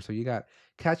comment here. So you got,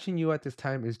 catching you at this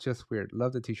time is just weird.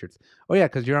 Love the t-shirts. Oh yeah,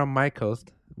 because you're on my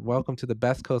coast. Welcome to the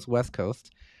best coast, West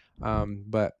Coast.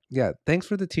 But yeah, thanks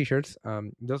for the t-shirts.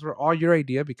 Those were all your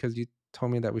idea because you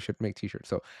told me that we should make t-shirts.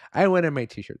 So I went and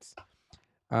made t-shirts.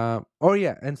 Oh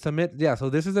yeah, and submit. Yeah, so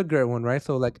this is a great one, right?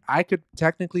 So like I could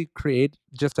technically create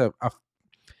just a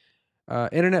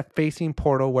internet facing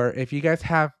portal where if you guys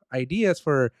have ideas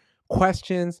for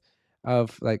questions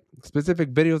of like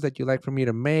specific videos that you like for me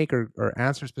to make or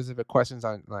answer specific questions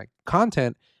on like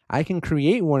content, I can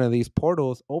create one of these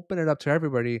portals, open it up to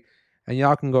everybody, and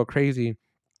y'all can go crazy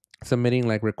submitting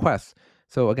like requests.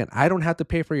 So again, I don't have to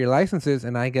pay for your licenses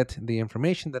and I get the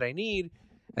information that I need.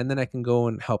 and then I can go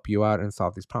and help you out and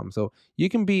solve these problems. So you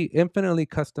can be infinitely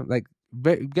custom, like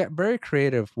get very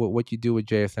creative with what you do with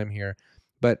JSM here.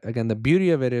 But again, the beauty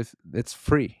of it is it's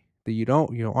free. That you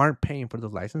aren't paying for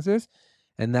those licenses,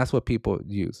 and that's what people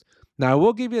use. Now I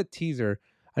will give you a teaser.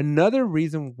 Another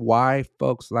reason why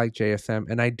folks like JSM,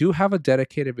 and I do have a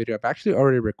dedicated video. I've actually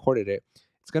already recorded it.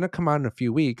 It's going to come out in a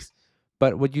few weeks.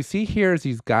 But what you see here is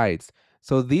these guides.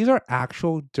 So these are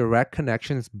actual direct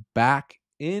connections back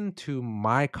into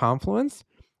my Confluence.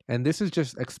 And this is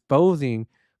just exposing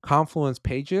Confluence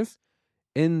pages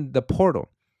in the portal.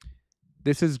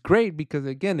 This is great because,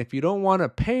 again, if you don't want to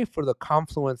pay for the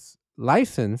Confluence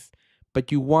license,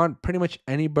 but you want pretty much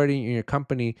anybody in your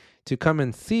company to come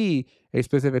and see a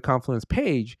specific Confluence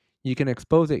page, you can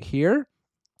expose it here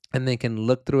and they can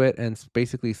look through it and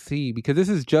basically see, because this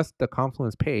is just the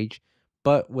Confluence page,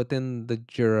 but within the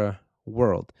Jira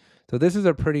world. So this is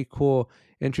a pretty cool,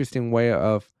 interesting way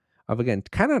of again,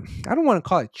 kind of, I don't want to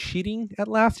call it cheating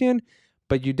Atlassian,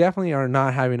 but you definitely are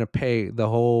not having to pay the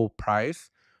whole price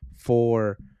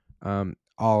for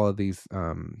all of these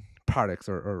products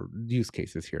or use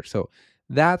cases here. So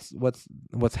that's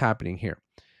what's happening here.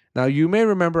 Now you may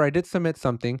remember I did submit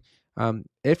something.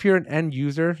 If you're an end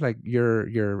user, like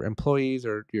your employees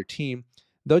or your team,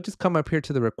 they'll just come up here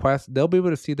to the request. They'll be able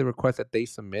to see the request that they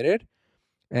submitted,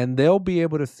 and they'll be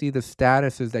able to see the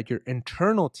statuses that your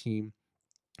internal team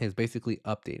is basically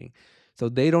updating. So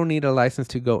they don't need a license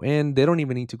to go in. They don't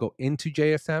even need to go into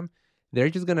JSM. They're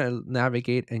just going to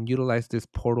navigate and utilize this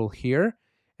portal here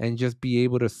and just be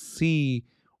able to see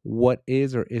what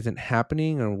is or isn't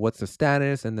happening or what's the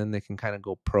status, and then they can kind of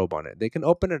go probe on it. They can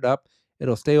open it up.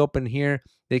 It'll stay open here.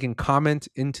 They can comment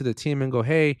into the team and go,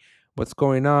 hey, what's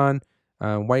going on?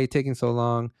 Why are you taking so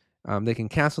long? They can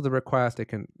cancel the request. They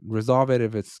can resolve it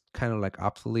if it's kind of like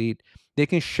obsolete. They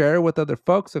can share with other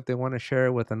folks if they want to share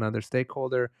it with another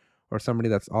stakeholder or somebody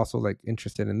that's also like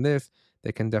interested in this.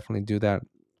 They can definitely do that.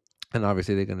 And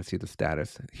obviously they're going to see the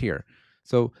status here.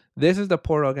 So this is the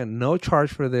portal. Again, no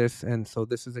charge for this. And so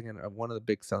this is, again, one of the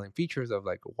big selling features of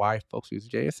like why folks use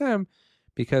JSM,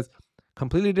 because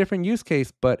completely different use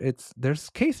case, but there's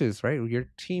cases, right? Your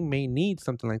team may need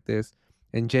something like this,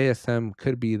 and JSM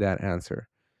could be that answer.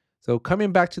 So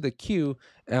coming back to the queue,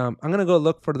 I'm going to go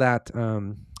look for that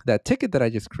ticket that I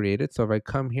just created. So if I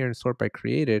come here and sort by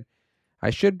created,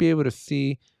 I should be able to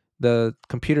see the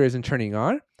computer isn't turning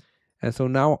on. And so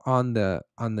now on the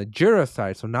Jira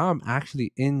side, so now I'm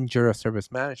actually in Jira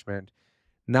Service Management.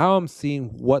 Now I'm seeing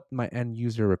what my end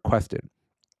user requested.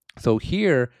 So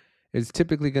here is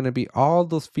typically going to be all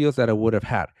those fields that I would have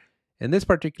had. In this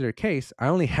particular case, I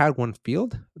only had one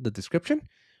field, the description,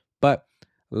 but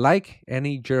like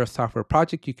any Jira software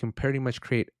project, you can pretty much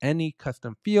create any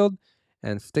custom field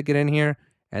and stick it in here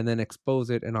and then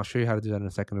expose it. And I'll show you how to do that in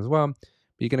a second as well. But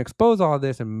you can expose all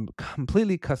this and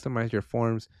completely customize your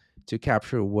forms to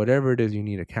capture whatever it is you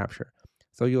need to capture.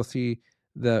 So you'll see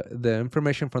the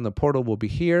information from the portal will be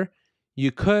here.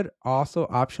 You could also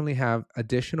optionally have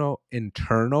additional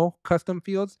internal custom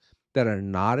fields that are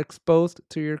not exposed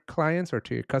to your clients or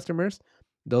to your customers.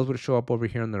 Those would show up over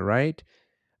here on the right.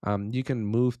 You can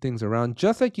move things around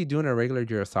just like you do in a regular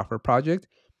Jira software project.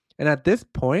 And at this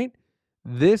point,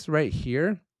 this right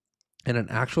here in an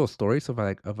actual story, so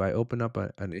if I open up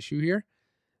an issue here,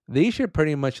 these should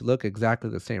pretty much look exactly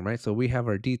the same, right? So we have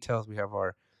our details, we have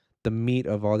the meat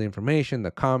of all the information,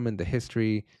 the comment, the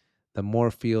history, the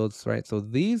more fields, right? So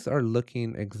these are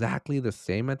looking exactly the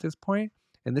same at this point.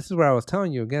 And this is where I was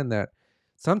telling you again that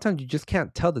sometimes you just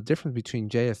can't tell the difference between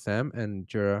JSM and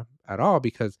Jira at all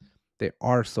because they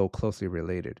are so closely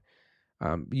related.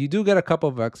 You do get a couple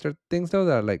of extra things though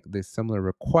that are like the similar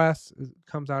requests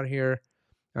comes out here.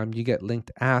 You get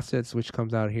linked assets, which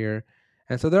comes out here.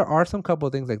 And so there are some couple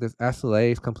of things like this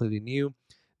SLA is completely new.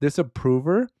 This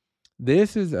approver,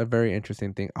 this is a very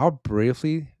interesting thing. I'll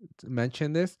briefly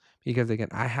mention this because again,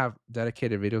 I have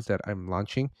dedicated videos that I'm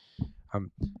launching.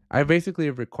 I basically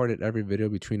have recorded every video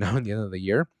between now and the end of the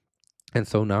year. And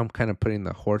so now I'm kind of putting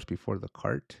the horse before the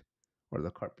cart or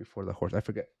the cart before the horse. I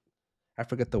forget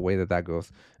the way that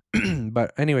goes.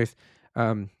 But anyways,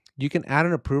 you can add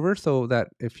an approver so that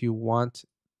if you want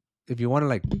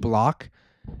to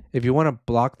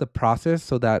block the process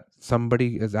so that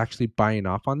somebody is actually buying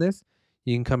off on this,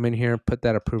 you can come in here, put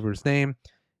that approver's name.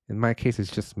 In my case,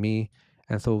 it's just me.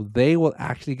 And so they will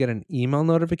actually get an email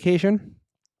notification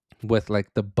with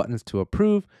like the buttons to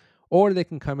approve, or they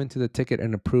can come into the ticket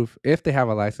and approve if they have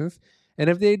a license. And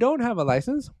if they don't have a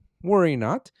license, worry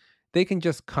not. They can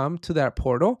just come to that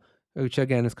portal, which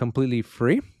again is completely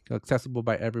free, accessible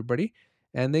by everybody.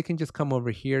 And they can just come over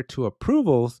here to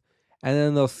approvals and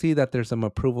then they'll see that there's some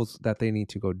approvals that they need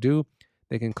to go do.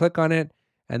 They can click on it,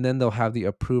 and then they'll have the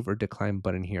approve or decline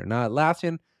button here. Now,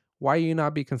 Atlassian, why you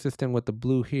not be consistent with the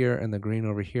blue here and the green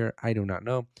over here, I do not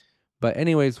know. But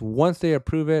anyways, once they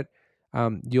approve it,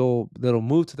 it'll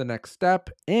move to the next step,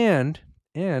 and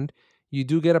you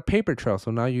do get a paper trail.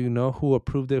 So now you know who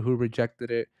approved it, who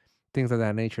rejected it, things of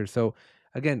that nature. So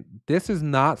again, this is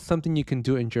not something you can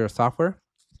do in Jira Software.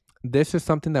 This is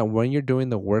something that when you're doing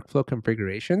the workflow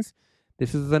configurations,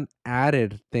 this is an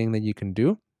added thing that you can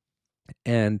do.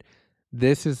 And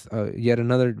this is yet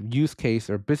another use case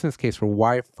or business case for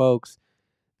why folks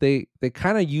they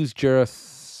kind of use Jira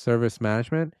Service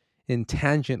Management in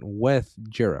tangent with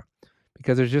Jira,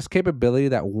 because there's just capability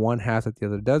that one has that the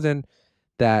other doesn't,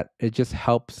 that it just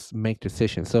helps make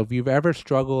decisions. So if you've ever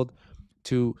struggled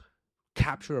to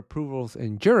capture approvals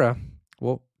in Jira,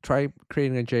 well, try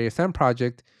creating a JSM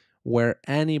project where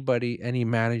anybody, any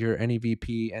manager, any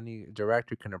VP, any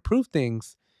director can approve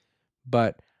things,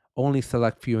 but only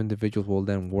select few individuals will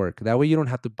then work. That way you don't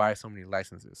have to buy so many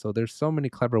licenses. So there's so many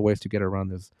clever ways to get around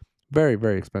this very,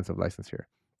 very expensive license here.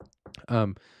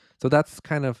 So that's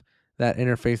kind of that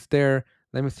interface there.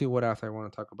 Let me see what else I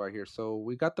want to talk about here. So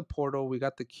we got the portal, we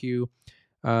got the queue,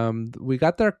 we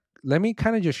got there. Let me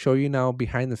kind of just show you now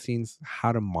behind the scenes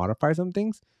how to modify some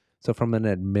things. So from an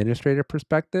administrator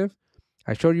perspective,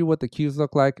 I showed you what the queues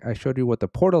look like. I showed you what the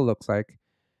portal looks like.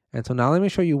 And so now let me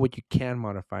show you what you can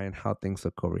modify and how things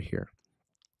look over here.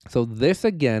 So this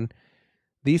again,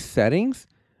 these settings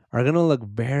are going to look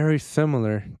very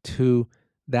similar to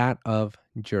that of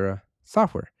Jira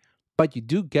Software, but you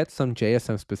do get some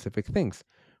JSM specific things.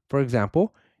 For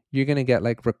example, you're going to get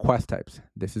like request types.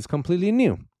 This is completely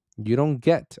new. You don't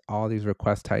get all these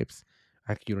request types.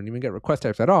 Actually, you don't even get request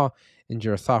types at all in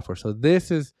Jira Software. So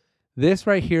this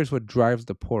right here is what drives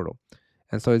the portal.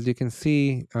 And so as you can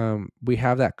see, we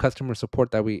have that customer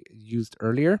support that we used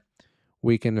earlier.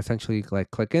 We can essentially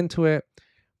like click into it.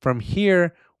 From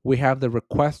here, we have the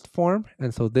request form.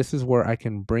 And so this is where I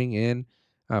can bring in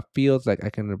fields. Like I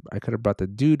could have brought the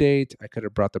due date. I could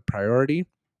have brought the priority.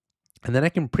 And then I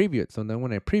can preview it. So then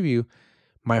when I preview,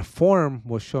 my form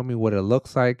will show me what it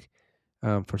looks like.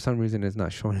 For some reason, it's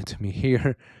not showing it to me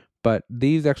here. But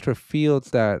these extra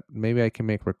fields that maybe I can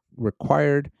make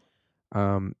required,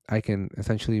 I can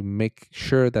essentially make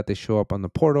sure that they show up on the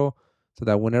portal so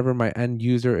that whenever my end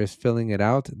user is filling it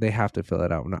out, they have to fill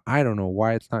it out. Now, I don't know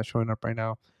why it's not showing up right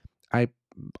now. I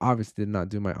obviously did not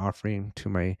do my offering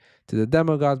to the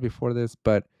demo gods before this,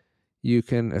 but you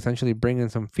can essentially bring in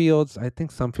some fields. I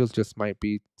think some fields just might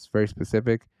be very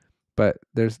specific, but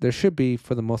there should be,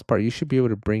 for the most part, you should be able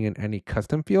to bring in any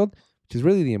custom field, which is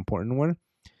really the important one.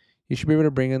 You should be able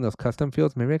to bring in those custom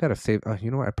fields. Maybe I got to save.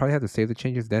 You know what? I probably have to save the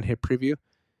changes, then hit preview.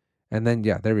 And then,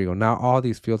 yeah, there we go. Now all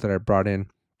these fields that I brought in,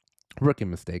 rookie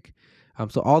mistake.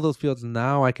 So all those fields,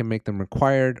 now I can make them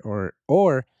required,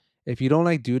 or if you don't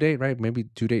like due date, right? Maybe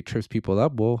due date trips people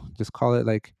up. We'll just call it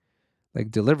like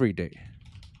delivery date,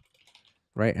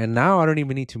 right? And now I don't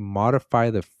even need to modify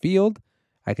the field.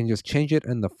 I can just change it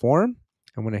in the form.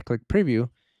 And when I click preview,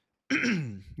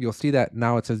 you'll see that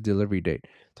now it says delivery date.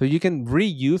 So you can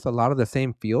reuse a lot of the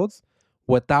same fields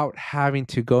without having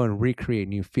to go and recreate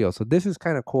new fields. So this is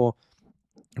kind of cool,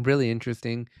 really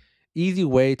interesting, easy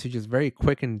way to just very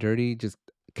quick and dirty, just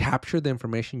capture the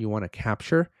information you want to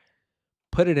capture,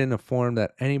 put it in a form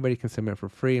that anybody can submit for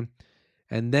free,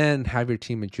 and then have your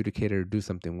team adjudicate it or do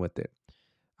something with it.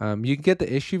 You can get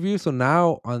the issue view. So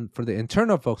now for the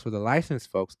internal folks, for the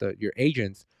licensed folks, your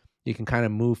agents, you can kind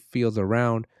of move fields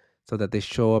around so that they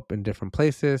show up in different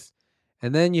places.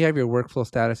 And then you have your workflow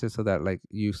statuses so that like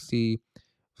you see,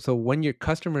 so when your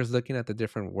customer is looking at the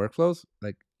different workflows,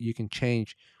 like you can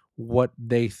change what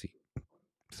they see.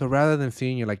 So rather than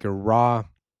seeing your raw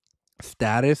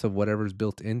status of whatever's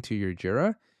built into your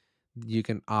Jira, you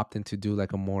can opt in to do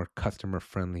like a more customer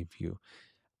friendly view.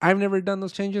 I've never done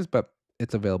those changes, but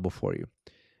it's available for you.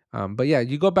 But yeah,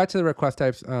 you go back to the request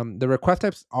types. The request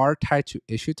types are tied to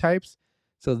issue types.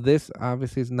 So this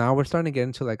obviously is, now we're starting to get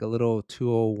into like a little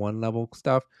 201 level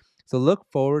stuff. So look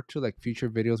forward to like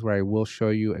future videos where I will show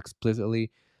you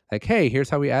explicitly like, hey, here's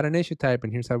how we add an issue type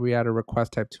and here's how we add a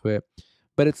request type to it.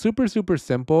 But it's super, super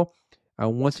simple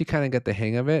once you kind of get the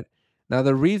hang of it. Now,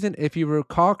 the reason, if you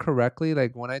recall correctly,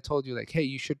 like when I told you like, hey,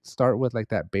 you should start with like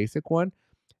that basic one,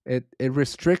 it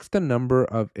restricts the number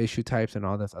of issue types and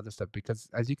all this other stuff, because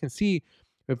as you can see,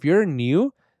 if you're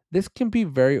new, this can be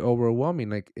very overwhelming.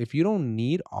 Like if you don't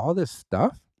need all this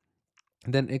stuff,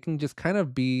 then it can just kind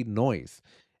of be noise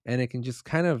and it can just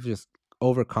kind of just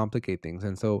overcomplicate things.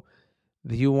 And so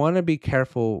You want to be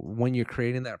careful when you're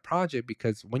creating that project,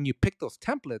 because when you pick those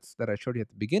templates that I showed you at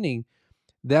the beginning,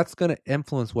 that's going to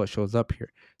influence what shows up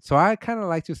here. So I kind of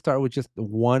like to start with just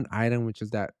one item, which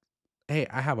is that, hey,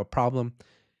 I have a problem,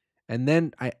 and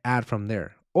then I add from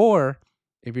there. Or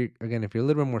if you're a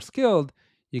little bit more skilled,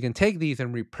 you can take these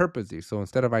and repurpose these. So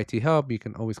instead of IT help, you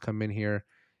can always come in here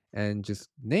and just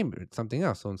name it something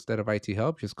else. So instead of IT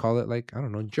help, just call it, like, I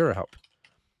don't know, Jira help,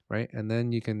 right? And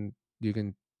then you can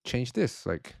change this,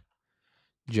 like,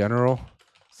 general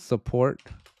support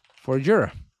for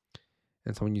Jira.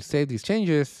 And so when you save these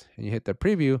changes and you hit the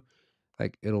preview,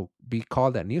 like, it'll be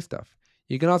called that new stuff.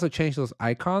 You can also change those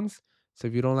icons. So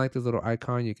if you don't like this little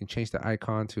icon, you can change the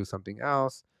icon to something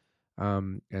else,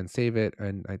 and save it.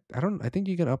 And I think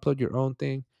you can upload your own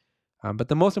thing. But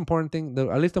the most important thing,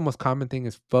 at least the most common thing,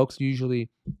 is folks usually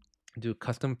do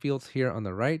custom fields here on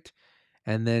the right,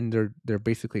 and then they're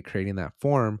basically creating that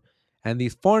form. And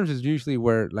these forms is usually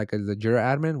where, like, as a Jira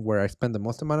admin, where I spend the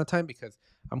most amount of time, because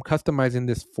I'm customizing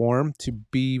this form to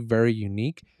be very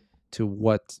unique to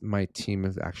what my team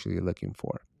is actually looking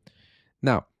for.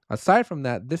 Now, aside from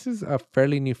that, this is a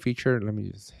fairly new feature. Let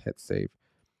me just hit save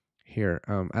here.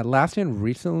 Atlassian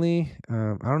recently,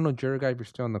 I don't know, Jira guy, if you're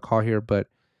still on the call here, but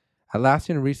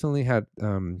Atlassian recently had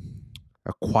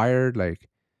acquired, like,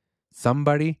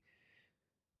 somebody.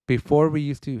 Before, we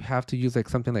used to have to use, like,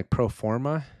 something like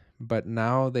Proforma, but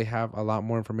now they have a lot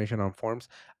more information on forms.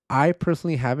 I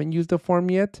personally haven't used a form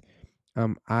yet.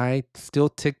 I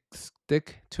still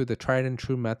stick to the tried and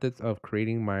true methods of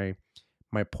creating my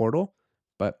portal,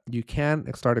 but you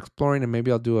can start exploring, and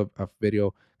maybe I'll do a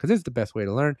video, because this is the best way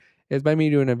to learn, is by me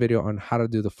doing a video on how to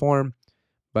do the form.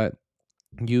 But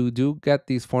you do get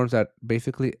these forms that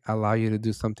basically allow you to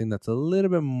do something that's a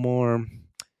little bit more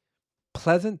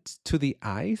pleasant to the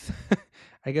eyes,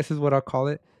 I guess is what I'll call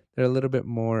it. They're a little bit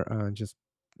more, just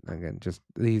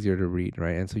easier to read,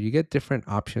 right? And so you get different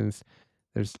options.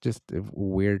 There's just a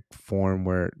weird form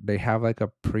where they have, like, a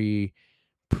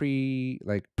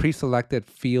pre-selected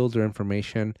fields or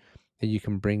information that you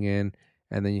can bring in,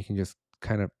 and then you can just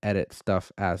kind of edit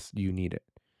stuff as you need it.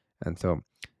 And so,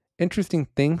 interesting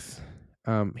things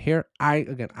here.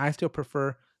 I still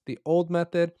prefer the old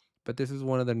method, but this is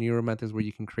one of the newer methods where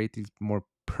you can create these more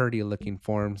pretty looking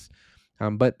forms.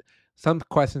 But some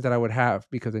questions that I would have,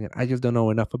 because again, I just don't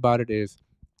know enough about it, is,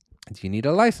 do you need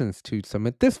a license to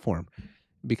submit this form?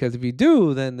 Because if you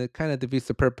do, then it kind of defeats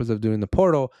the purpose of doing the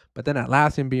portal. But then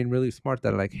Atlassian being really smart,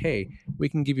 that are like, hey, we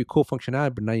can give you cool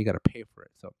functionality, but now you got to pay for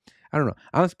it. So I don't know.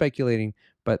 I'm speculating,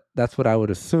 but that's what I would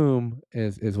assume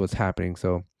is what's happening.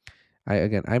 So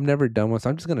I've never done one, so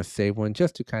I'm just gonna save one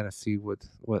just to kind of see what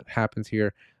happens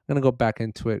here. I'm gonna go back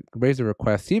into it, raise a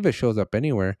request, see if it shows up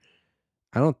anywhere.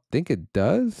 I don't think it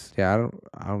does. Yeah,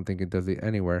 I don't think it does it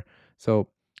anywhere. So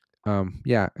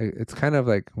yeah, it's kind of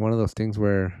like one of those things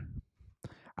where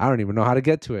I don't even know how to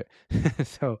get to it.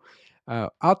 So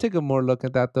I'll take a more look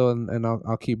at that though, and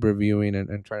I'll keep reviewing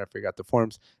and trying to figure out the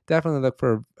forms. Definitely look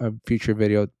for a future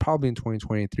video, probably in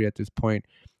 2023 at this point,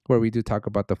 where we do talk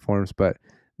about the forms. But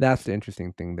that's the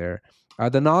interesting thing there.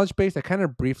 The knowledge base, I kind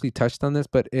of briefly touched on this,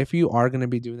 but if you are going to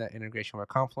be doing that integration with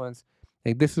Confluence,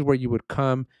 like, this is where you would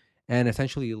come and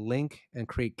essentially link and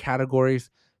create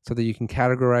categories so that you can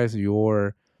categorize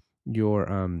your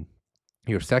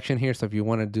your section here. So if you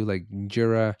want to do, like,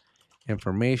 Jira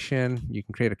information, you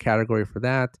can create a category for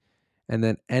that. And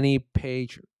then any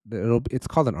page, it's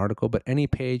called an article, but any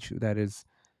page that is,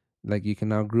 like, you can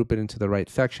now group it into the right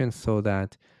section so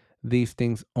that these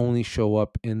things only show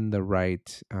up in the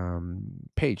right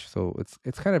page. So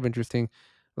it's kind of interesting.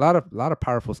 A lot of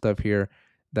powerful stuff here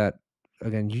that,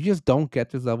 again, you just don't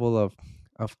get this level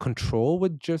of control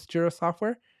with just Jira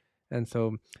software. And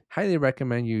so, highly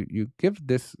recommend you give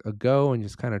this a go and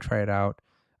just kind of try it out.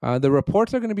 The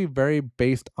reports are going to be very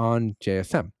based on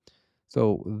JSM.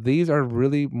 So these are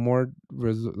really more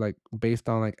like based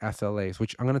on, like, SLAs,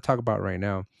 which I'm going to talk about right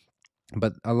now.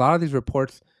 But a lot of these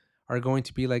reports are going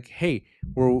to be like, hey,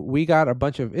 we got a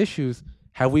bunch of issues.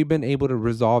 Have we been able to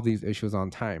resolve these issues on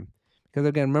time? Because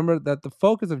again, remember that the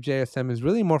focus of JSM is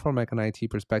really more from, like, an IT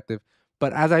perspective.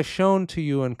 But as I've shown to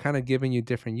you and kind of given you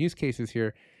different use cases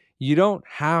here, you don't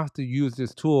have to use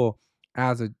this tool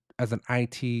as an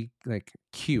IT, like,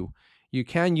 queue. You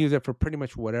can use it for pretty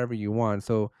much whatever you want.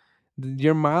 So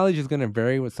your mileage is going to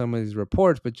vary with some of these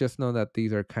reports, but just know that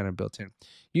these are kind of built in.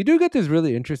 You do get this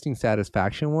really interesting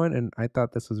satisfaction one, and I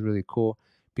thought this was really cool,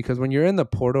 because when you're in the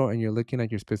portal and you're looking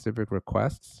at your specific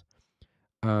requests,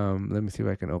 let me see if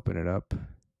I can open it up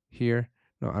here.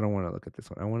 No, I don't want to look at this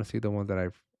one. I want to see the ones that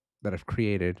I've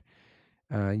created.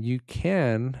 You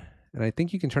can, and I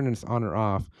think you can turn this on or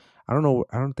off. I don't know.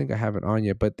 I don't think I have it on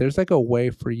yet, but there's like a way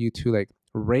for you to like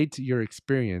rate your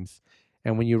experience.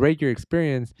 And when you rate your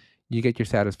experience, you get your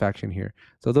satisfaction here.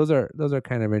 So those are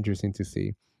kind of interesting to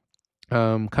see.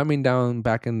 Coming down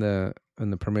back in the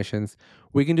permissions,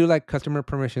 we can do like customer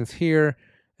permissions here,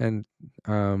 and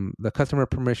the customer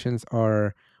permissions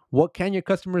are what can your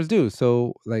customers do.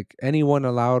 So like anyone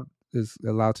allowed is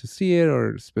allowed to see it,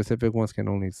 or specific ones can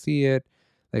only see it.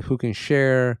 Like who can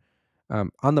share.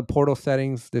 On the portal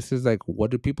settings, this is like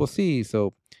what do people see.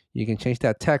 So you can change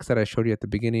that text that I showed you at the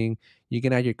beginning. You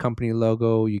can add your company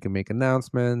logo. You can make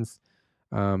announcements.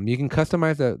 You can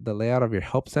customize the layout of your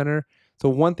help center. So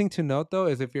one thing to note though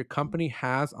is if your company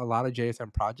has a lot of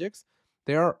JSM projects,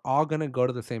 they are all going to go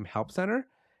to the same help center.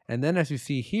 And then as you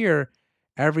see here,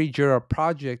 every Jira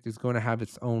project is going to have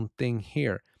its own thing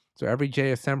here. So every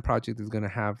JSM project is going to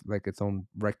have like its own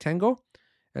rectangle.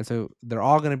 And so they're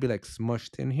all going to be like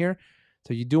smushed in here.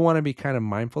 So you do want to be kind of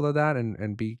mindful of that,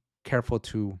 and be careful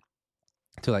to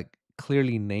like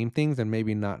clearly name things and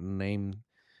maybe not name.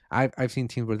 I've seen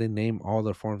teams where they name all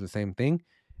their forms the same thing,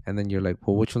 and then you're like,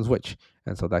 well, which one's which?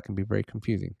 And so that can be very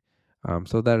confusing.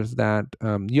 So that is that.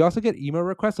 You also get email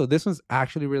requests. So this one's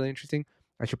actually really interesting.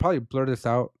 I should probably blur this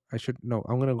out. I'm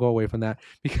gonna go away from that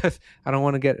because I don't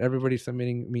want to get everybody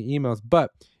submitting me emails. But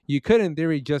you could, in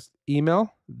theory, just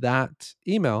email that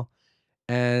email,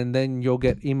 and then you'll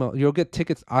get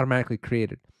tickets automatically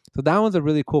created. So that one's a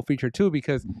really cool feature too,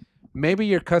 because maybe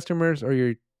your customers or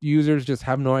your users just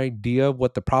have no idea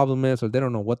what the problem is, or they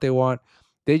don't know what they want.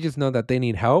 They just know that they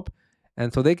need help.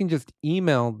 And so they can just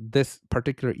email this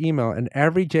particular email, and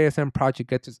every JSM project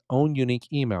gets its own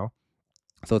unique email.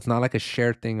 So it's not like a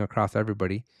shared thing across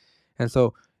everybody. And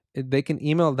so they can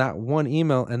email that one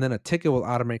email, and then a ticket will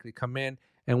automatically come in.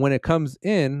 And when it comes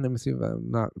in, let me see if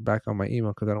I'm not back on my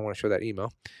email because I don't want to show that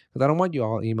email, because I don't want you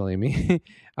all emailing me.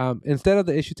 Instead of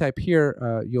the issue type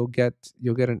here, you'll get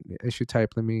an issue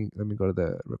type. Let me go to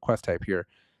the request type here.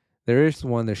 There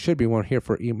should be one here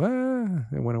for email.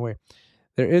 It went away.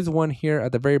 There is one here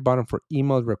at the very bottom for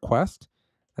email request.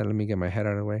 And let me get my head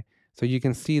out of the way. So you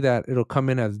can see that it'll come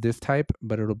in as this type,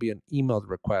 but it'll be an emailed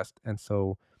request. And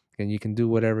so, and you can do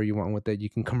whatever you want with it. You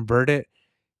can convert it.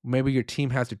 Maybe your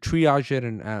team has to triage it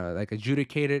and like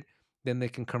adjudicate it. Then they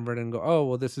can convert it and go, oh,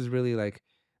 well, this is really like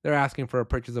they're asking for a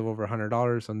purchase of over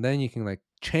 $100. And then you can like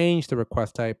change the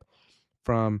request type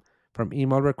from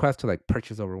email request to like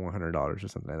purchase over $100 or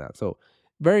something like that. So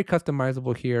very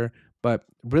customizable here, but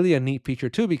really a neat feature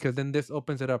too, because then this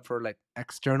opens it up for like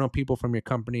external people from your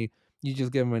company. You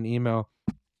just give them an email,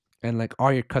 and like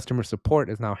all your customer support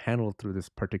is now handled through this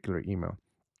particular email.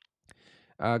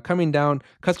 Coming down,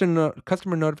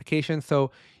 customer notifications. So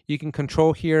you can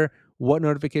control here what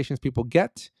notifications people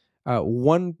get.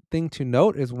 One thing to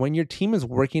note is when your team is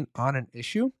working on an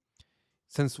issue,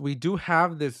 since we do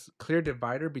have this clear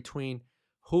divider between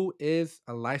who is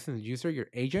a licensed user, your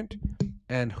agent,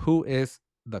 and who is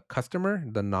the customer,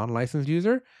 the non-licensed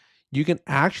user, you can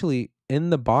actually,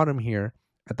 in the bottom here,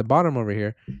 at the bottom over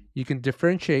here, you can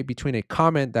differentiate between a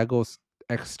comment that goes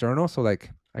external. So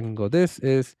like I can go, this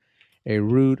is a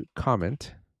rude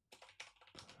comment,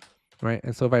 right?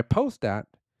 And so if I post that,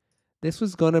 this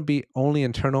was going to be only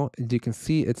internal. As you can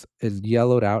see, it's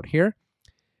yellowed out here.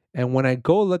 And when I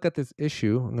go look at this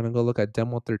issue, I'm going to go look at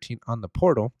demo 13 on the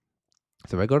portal.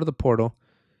 So if I go to the portal,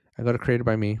 I go to created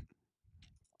by me.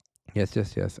 Yes.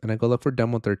 And I go look for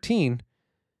demo 13.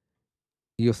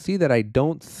 You'll see that I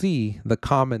don't see the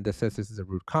comment that says this is a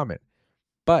rude comment.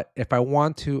 But if I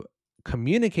want to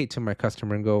communicate to my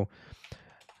customer and go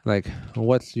like,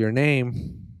 what's your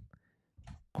name?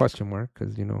 Question mark,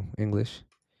 because English.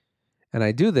 And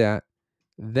I do that.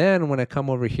 Then when I come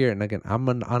over here, and again, I'm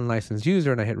an unlicensed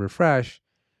user, and I hit refresh,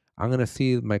 I'm going to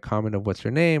see my comment of what's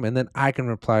your name, and then I can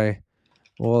reply,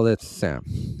 well, it's Sam,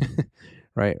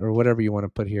 right? Or whatever you want to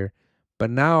put here. But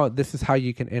now this is how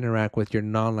you can interact with your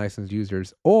non-licensed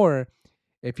users. Or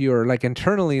if you're like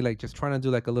internally, like just trying to do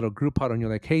like a little group huddle, and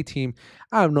you're like, hey team,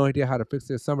 I have no idea how to fix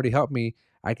this. Somebody help me.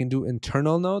 I can do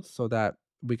internal notes so that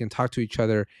we can talk to each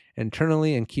other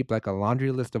internally and keep like a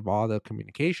laundry list of all the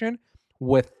communication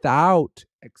without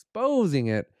exposing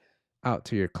it out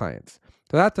to your clients.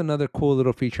 So that's another cool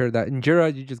little feature that in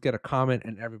Jira, you just get a comment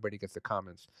and everybody gets the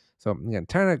comments. So again,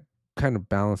 trying to kind of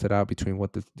balance it out between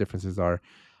what the differences are.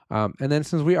 And then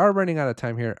since we are running out of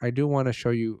time here, I do want to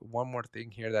show you one more thing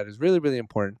here that is really, really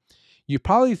important. You've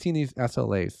probably seen these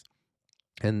SLAs.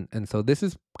 And so this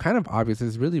is kind of obvious.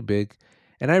 It's really big.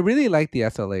 And I really like the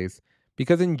SLAs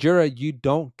because in Jira, you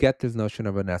don't get this notion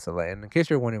of an SLA. And in case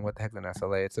you're wondering what the heck is an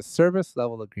SLA, it's a service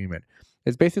level agreement.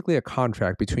 It's basically a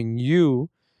contract between you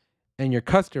and your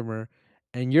customer.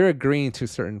 and you're agreeing to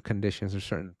certain conditions or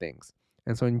certain things.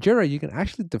 And so in Jira, you can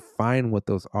actually define what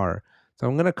those are. So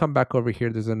I'm going to come back over here.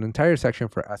 There's an entire section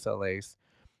for SLAs,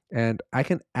 and I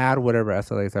can add whatever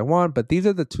SLAs I want, but these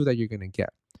are the two that you're going to get.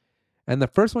 And the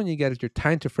first one you get is your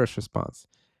time to first response.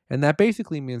 And that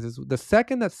basically means is the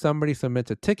second that somebody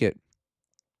submits a ticket,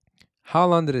 how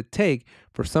long did it take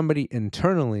for somebody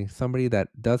internally, somebody that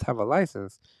does have a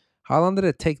license, how long did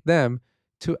it take them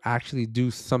to actually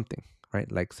do something,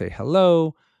 right? Like say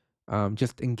hello,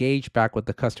 just engage back with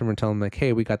the customer and tell them like,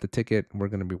 hey, we got the ticket, we're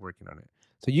going to be working on it.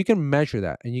 So you can measure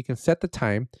that and you can set the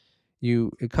time.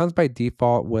 It comes by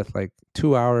default with like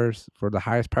 2 hours for the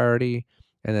highest priority,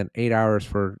 and then 8 hours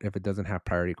for if it doesn't have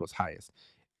priority equals highest.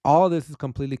 All of this is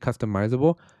completely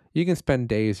customizable. You can spend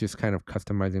days just kind of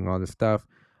customizing all this stuff.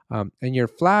 And your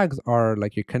flags are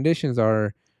like your conditions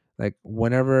are like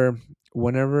whenever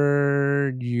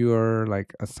your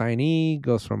like assignee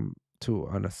goes from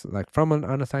from an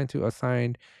unassigned to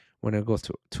assigned, when it goes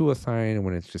to assigned,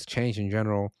 when it's just changed in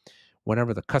general,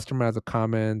 whenever the customer has a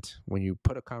comment, when you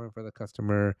put a comment for the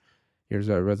customer, here's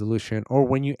a resolution, or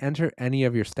when you enter any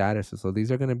of your statuses. So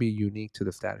these are going to be unique to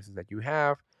the statuses that you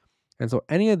have. And so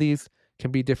any of these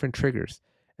can be different triggers.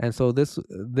 And so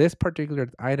this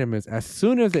particular item is as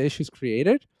soon as the issue is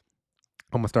created,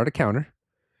 I'm gonna start a counter,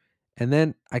 and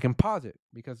then I can pause it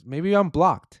because maybe I'm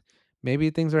blocked, maybe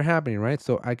things are happening, right?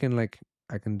 So I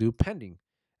can do pending,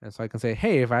 and so I can say,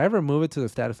 hey, if I ever move it to the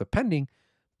status of pending,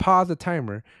 pause the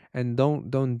timer and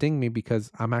don't ding me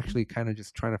because I'm actually kind of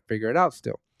just trying to figure it out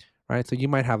still, right? So you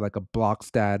might have like a block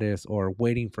status or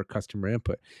waiting for customer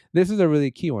input. This is a really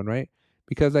key one, right?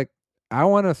 Because like I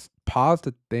want to pause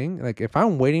the thing. Like if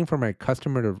I'm waiting for my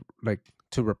customer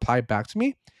to reply back to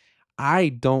me, I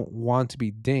don't want to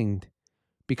be dinged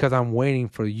because I'm waiting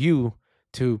for you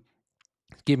to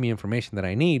give me information that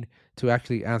I need to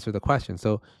actually answer the question.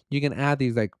 So you can add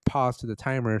these like pause to the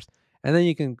timers, and then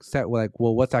you can set like,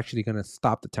 well, what's actually going to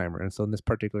stop the timer? And so in this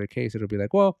particular case, it'll be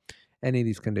like, well, any of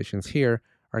these conditions here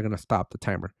are going to stop the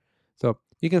timer. So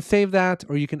you can save that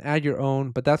or you can add your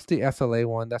own, but that's the SLA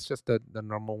one. That's just the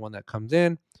normal one that comes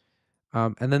in.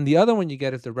 And then the other one you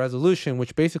get is the resolution,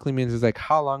 which basically means is like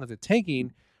how long is it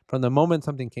taking from the moment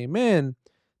something came in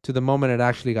to the moment it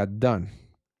actually got done.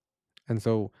 And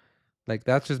so like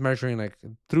that's just measuring like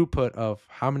throughput of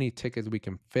how many tickets we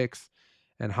can fix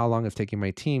and how long it's taking my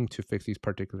team to fix these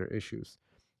particular issues.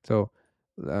 So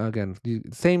again,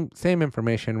 same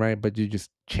information, right? But you just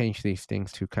change these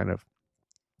things to kind of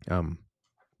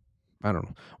I don't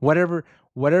know, whatever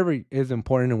is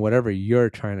important and whatever you're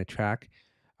trying to track.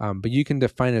 But you can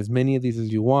define as many of these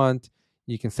as you want.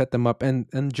 You can set them up, and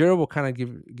Jira will kind of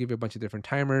give you a bunch of different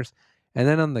timers. And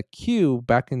then on the queue,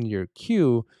 back in your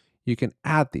queue, you can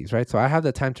add these, right? So I have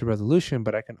the time to resolution,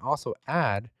 but I can also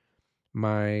add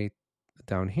my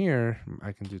down here.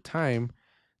 I can do time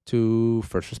to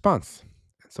first response.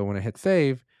 So when I hit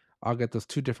save, I'll get those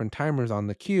two different timers on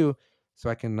the queue. So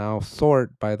I can now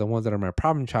sort by the ones that are my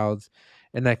problem childs,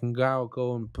 and I can go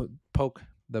and poke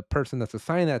the person that's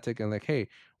assigned that ticket and like, hey,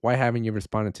 why haven't you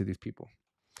responded to these people?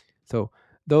 So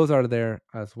those are there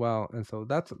as well. And so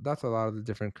that's a lot of the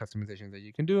different customizations that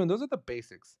you can do. And those are the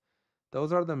basics.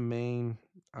 Those are the main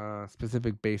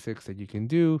specific basics that you can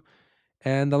do.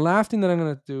 And the last thing that I'm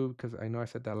going to do, because I know I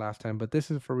said that last time, but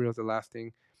this is for real, the last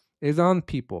thing, is on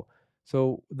people.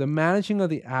 So the managing of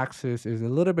the access is a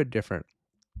little bit different.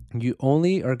 You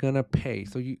only are going to pay.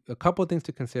 So a couple of things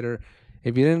to consider.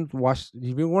 If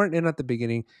you weren't in at the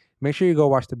beginning, make sure you go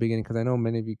watch the beginning, because I know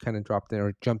many of you kind of dropped in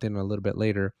or jumped in a little bit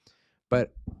later.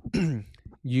 But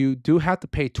you do have to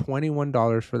pay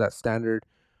 $21 for that standard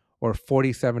or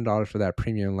 $47 for that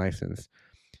premium license.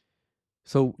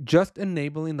 So just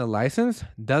enabling the license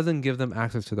doesn't give them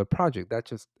access to the project.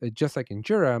 Just like in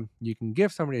Jira, you can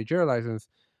give somebody a Jira license,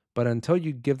 but until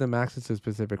you give them access to a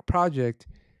specific project,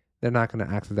 they're not going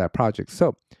to access that project.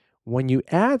 So when you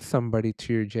add somebody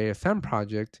to your JSM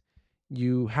project,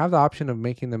 you have the option of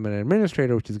making them an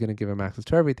administrator, which is going to give them access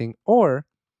to everything, or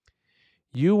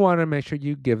you want to make sure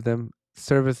you give them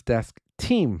service desk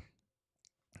team.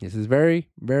 This is very,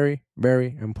 very,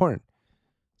 very important.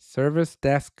 Service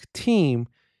desk team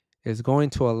is going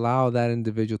to allow that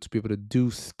individual to be able to do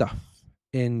stuff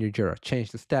in your Jira,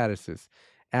 change the statuses,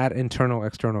 add internal,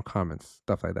 external comments,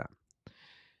 stuff like that.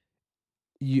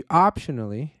 You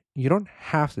don't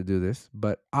have to do this,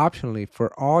 but optionally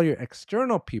for all your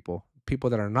external people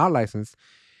that are not licensed,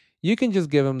 you can just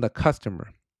give them the customer.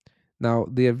 Now,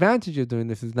 the advantage of doing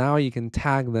this is now you can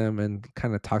tag them and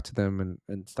kind of talk to them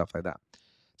and stuff like that.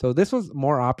 So this was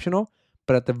more optional,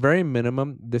 but at the very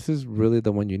minimum, this is really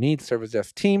the one you need, service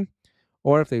desk team.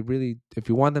 Or if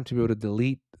you want them to be able to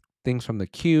delete things from the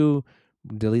queue,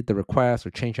 delete the request,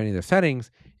 or change any of the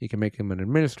settings, you can make him an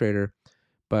administrator.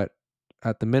 But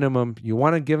at the minimum, you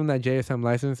want to give him that JSM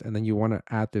license, and then you want to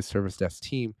add this service desk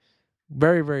team.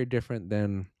 Very, very different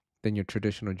than your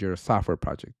traditional Jira software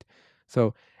project.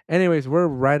 So anyways, we're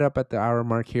right up at the hour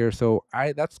mark here. So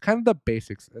that's kind of the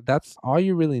basics. That's all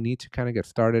you really need to kind of get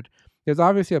started. There's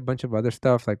obviously a bunch of other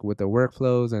stuff like with the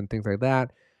workflows and things like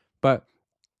that, but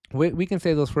we can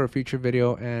save those for a future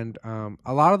video. And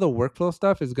a lot of the workflow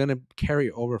stuff is going to carry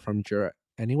over from Jira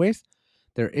anyways.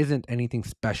 There isn't anything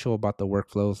special about the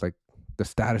workflows. Like the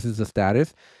status is the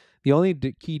status. The only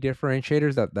key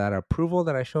differentiators that approval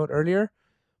that I showed earlier,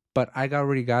 but I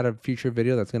already got a future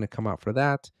video that's going to come out for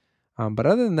that. But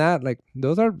other than that, like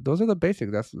those are the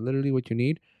basics. That's literally what you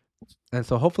need. And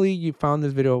so hopefully you found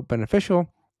this video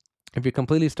beneficial. If you're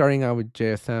completely starting out with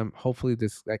JSM, hopefully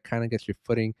this kind of gets your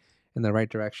footing in the right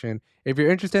direction. If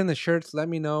you're interested in the shirts, let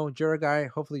me know. Jira guy,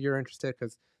 hopefully you're interested,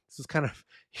 because this is kind of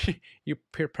you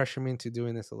peer pressure me into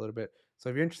doing this a little bit. So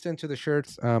if you're interested into the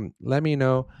shirts, let me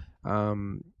know.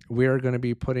 We're going to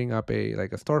be putting up a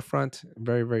storefront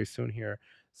very, very soon here.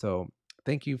 So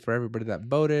thank you for everybody that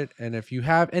voted. And if you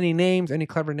have any names, any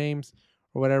clever names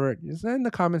or whatever, just in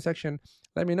the comment section,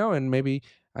 let me know, and maybe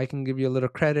I can give you a little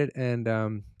credit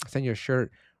and send you a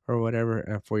shirt or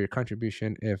whatever for your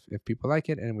contribution if people like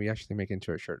it, and we actually make it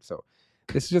into a shirt. So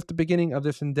this is just the beginning of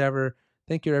this endeavor.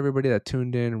 Thank you to everybody that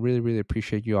tuned in. Really, really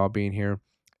appreciate you all being here.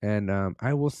 And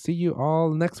I will see you all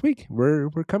next week. We're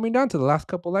coming down to the last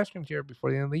couple live streams here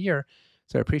before the end of the year.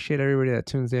 So I appreciate everybody that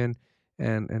tunes in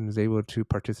and is able to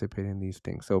participate in these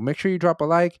things. So make sure you drop a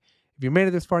like. If you made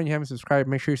it this far and you haven't subscribed,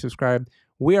 make sure you subscribe.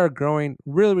 We are growing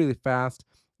really, really fast.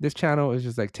 This channel is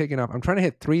just taking off. I'm trying to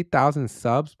hit 3,000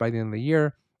 subs by the end of the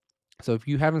year. So if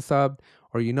you haven't subbed,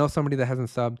 or you know somebody that hasn't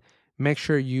subbed, make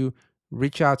sure you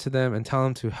reach out to them and tell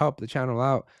them to help the channel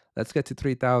out. Let's get to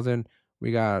 3,000.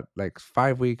 We got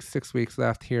 5 weeks, 6 weeks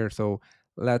left here. So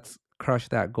let's crush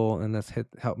that goal, and let's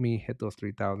help me hit those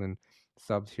 3,000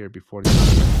 subs here before the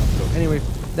year. So anyways,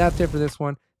 that's it for this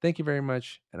one. Thank you very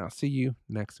much, and I'll see you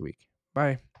next week.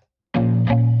 Bye.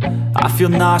 I feel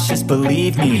nauseous,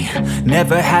 believe me.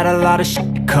 Never had a lot of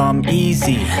shit come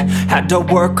easy. Had to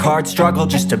work hard, struggle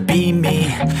just to be me.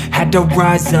 Had to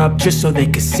rise up just so they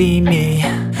could see me.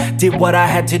 Did what I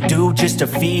had to do just to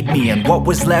feed me, and what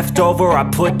was left over I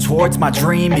put towards my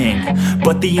dreaming.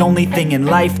 But the only thing in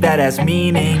life that has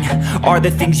meaning are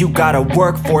the things you gotta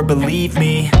work for, believe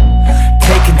me.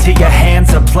 Take into your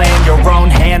hands a plan. Your own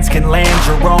hands can land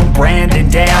your own brand.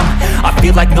 And damn, I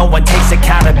feel like no one takes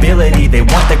accountability. They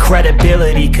want the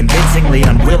credibility, convincingly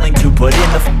unwilling to put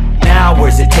in the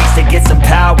hours it takes to get some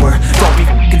power. Don't be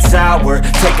f***ing sour.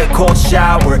 Take a cold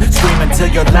shower. Scream until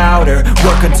you're louder.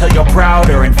 Work until you're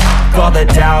prouder. And f*** all the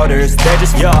doubters, they're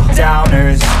just your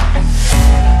downers.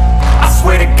 I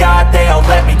swear to God they all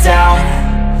let me down.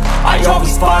 I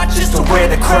always fought just to wear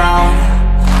the crown.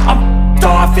 I'm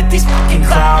off at these fucking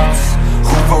clowns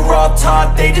who were all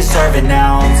taught they deserve an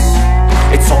ounce.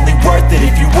 It's only worth it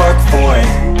if you work for it.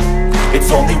 It's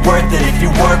only worth it if you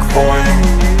work for it.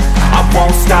 I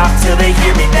won't stop till they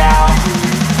hear me now.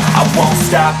 I won't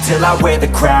stop till I wear the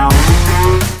crown.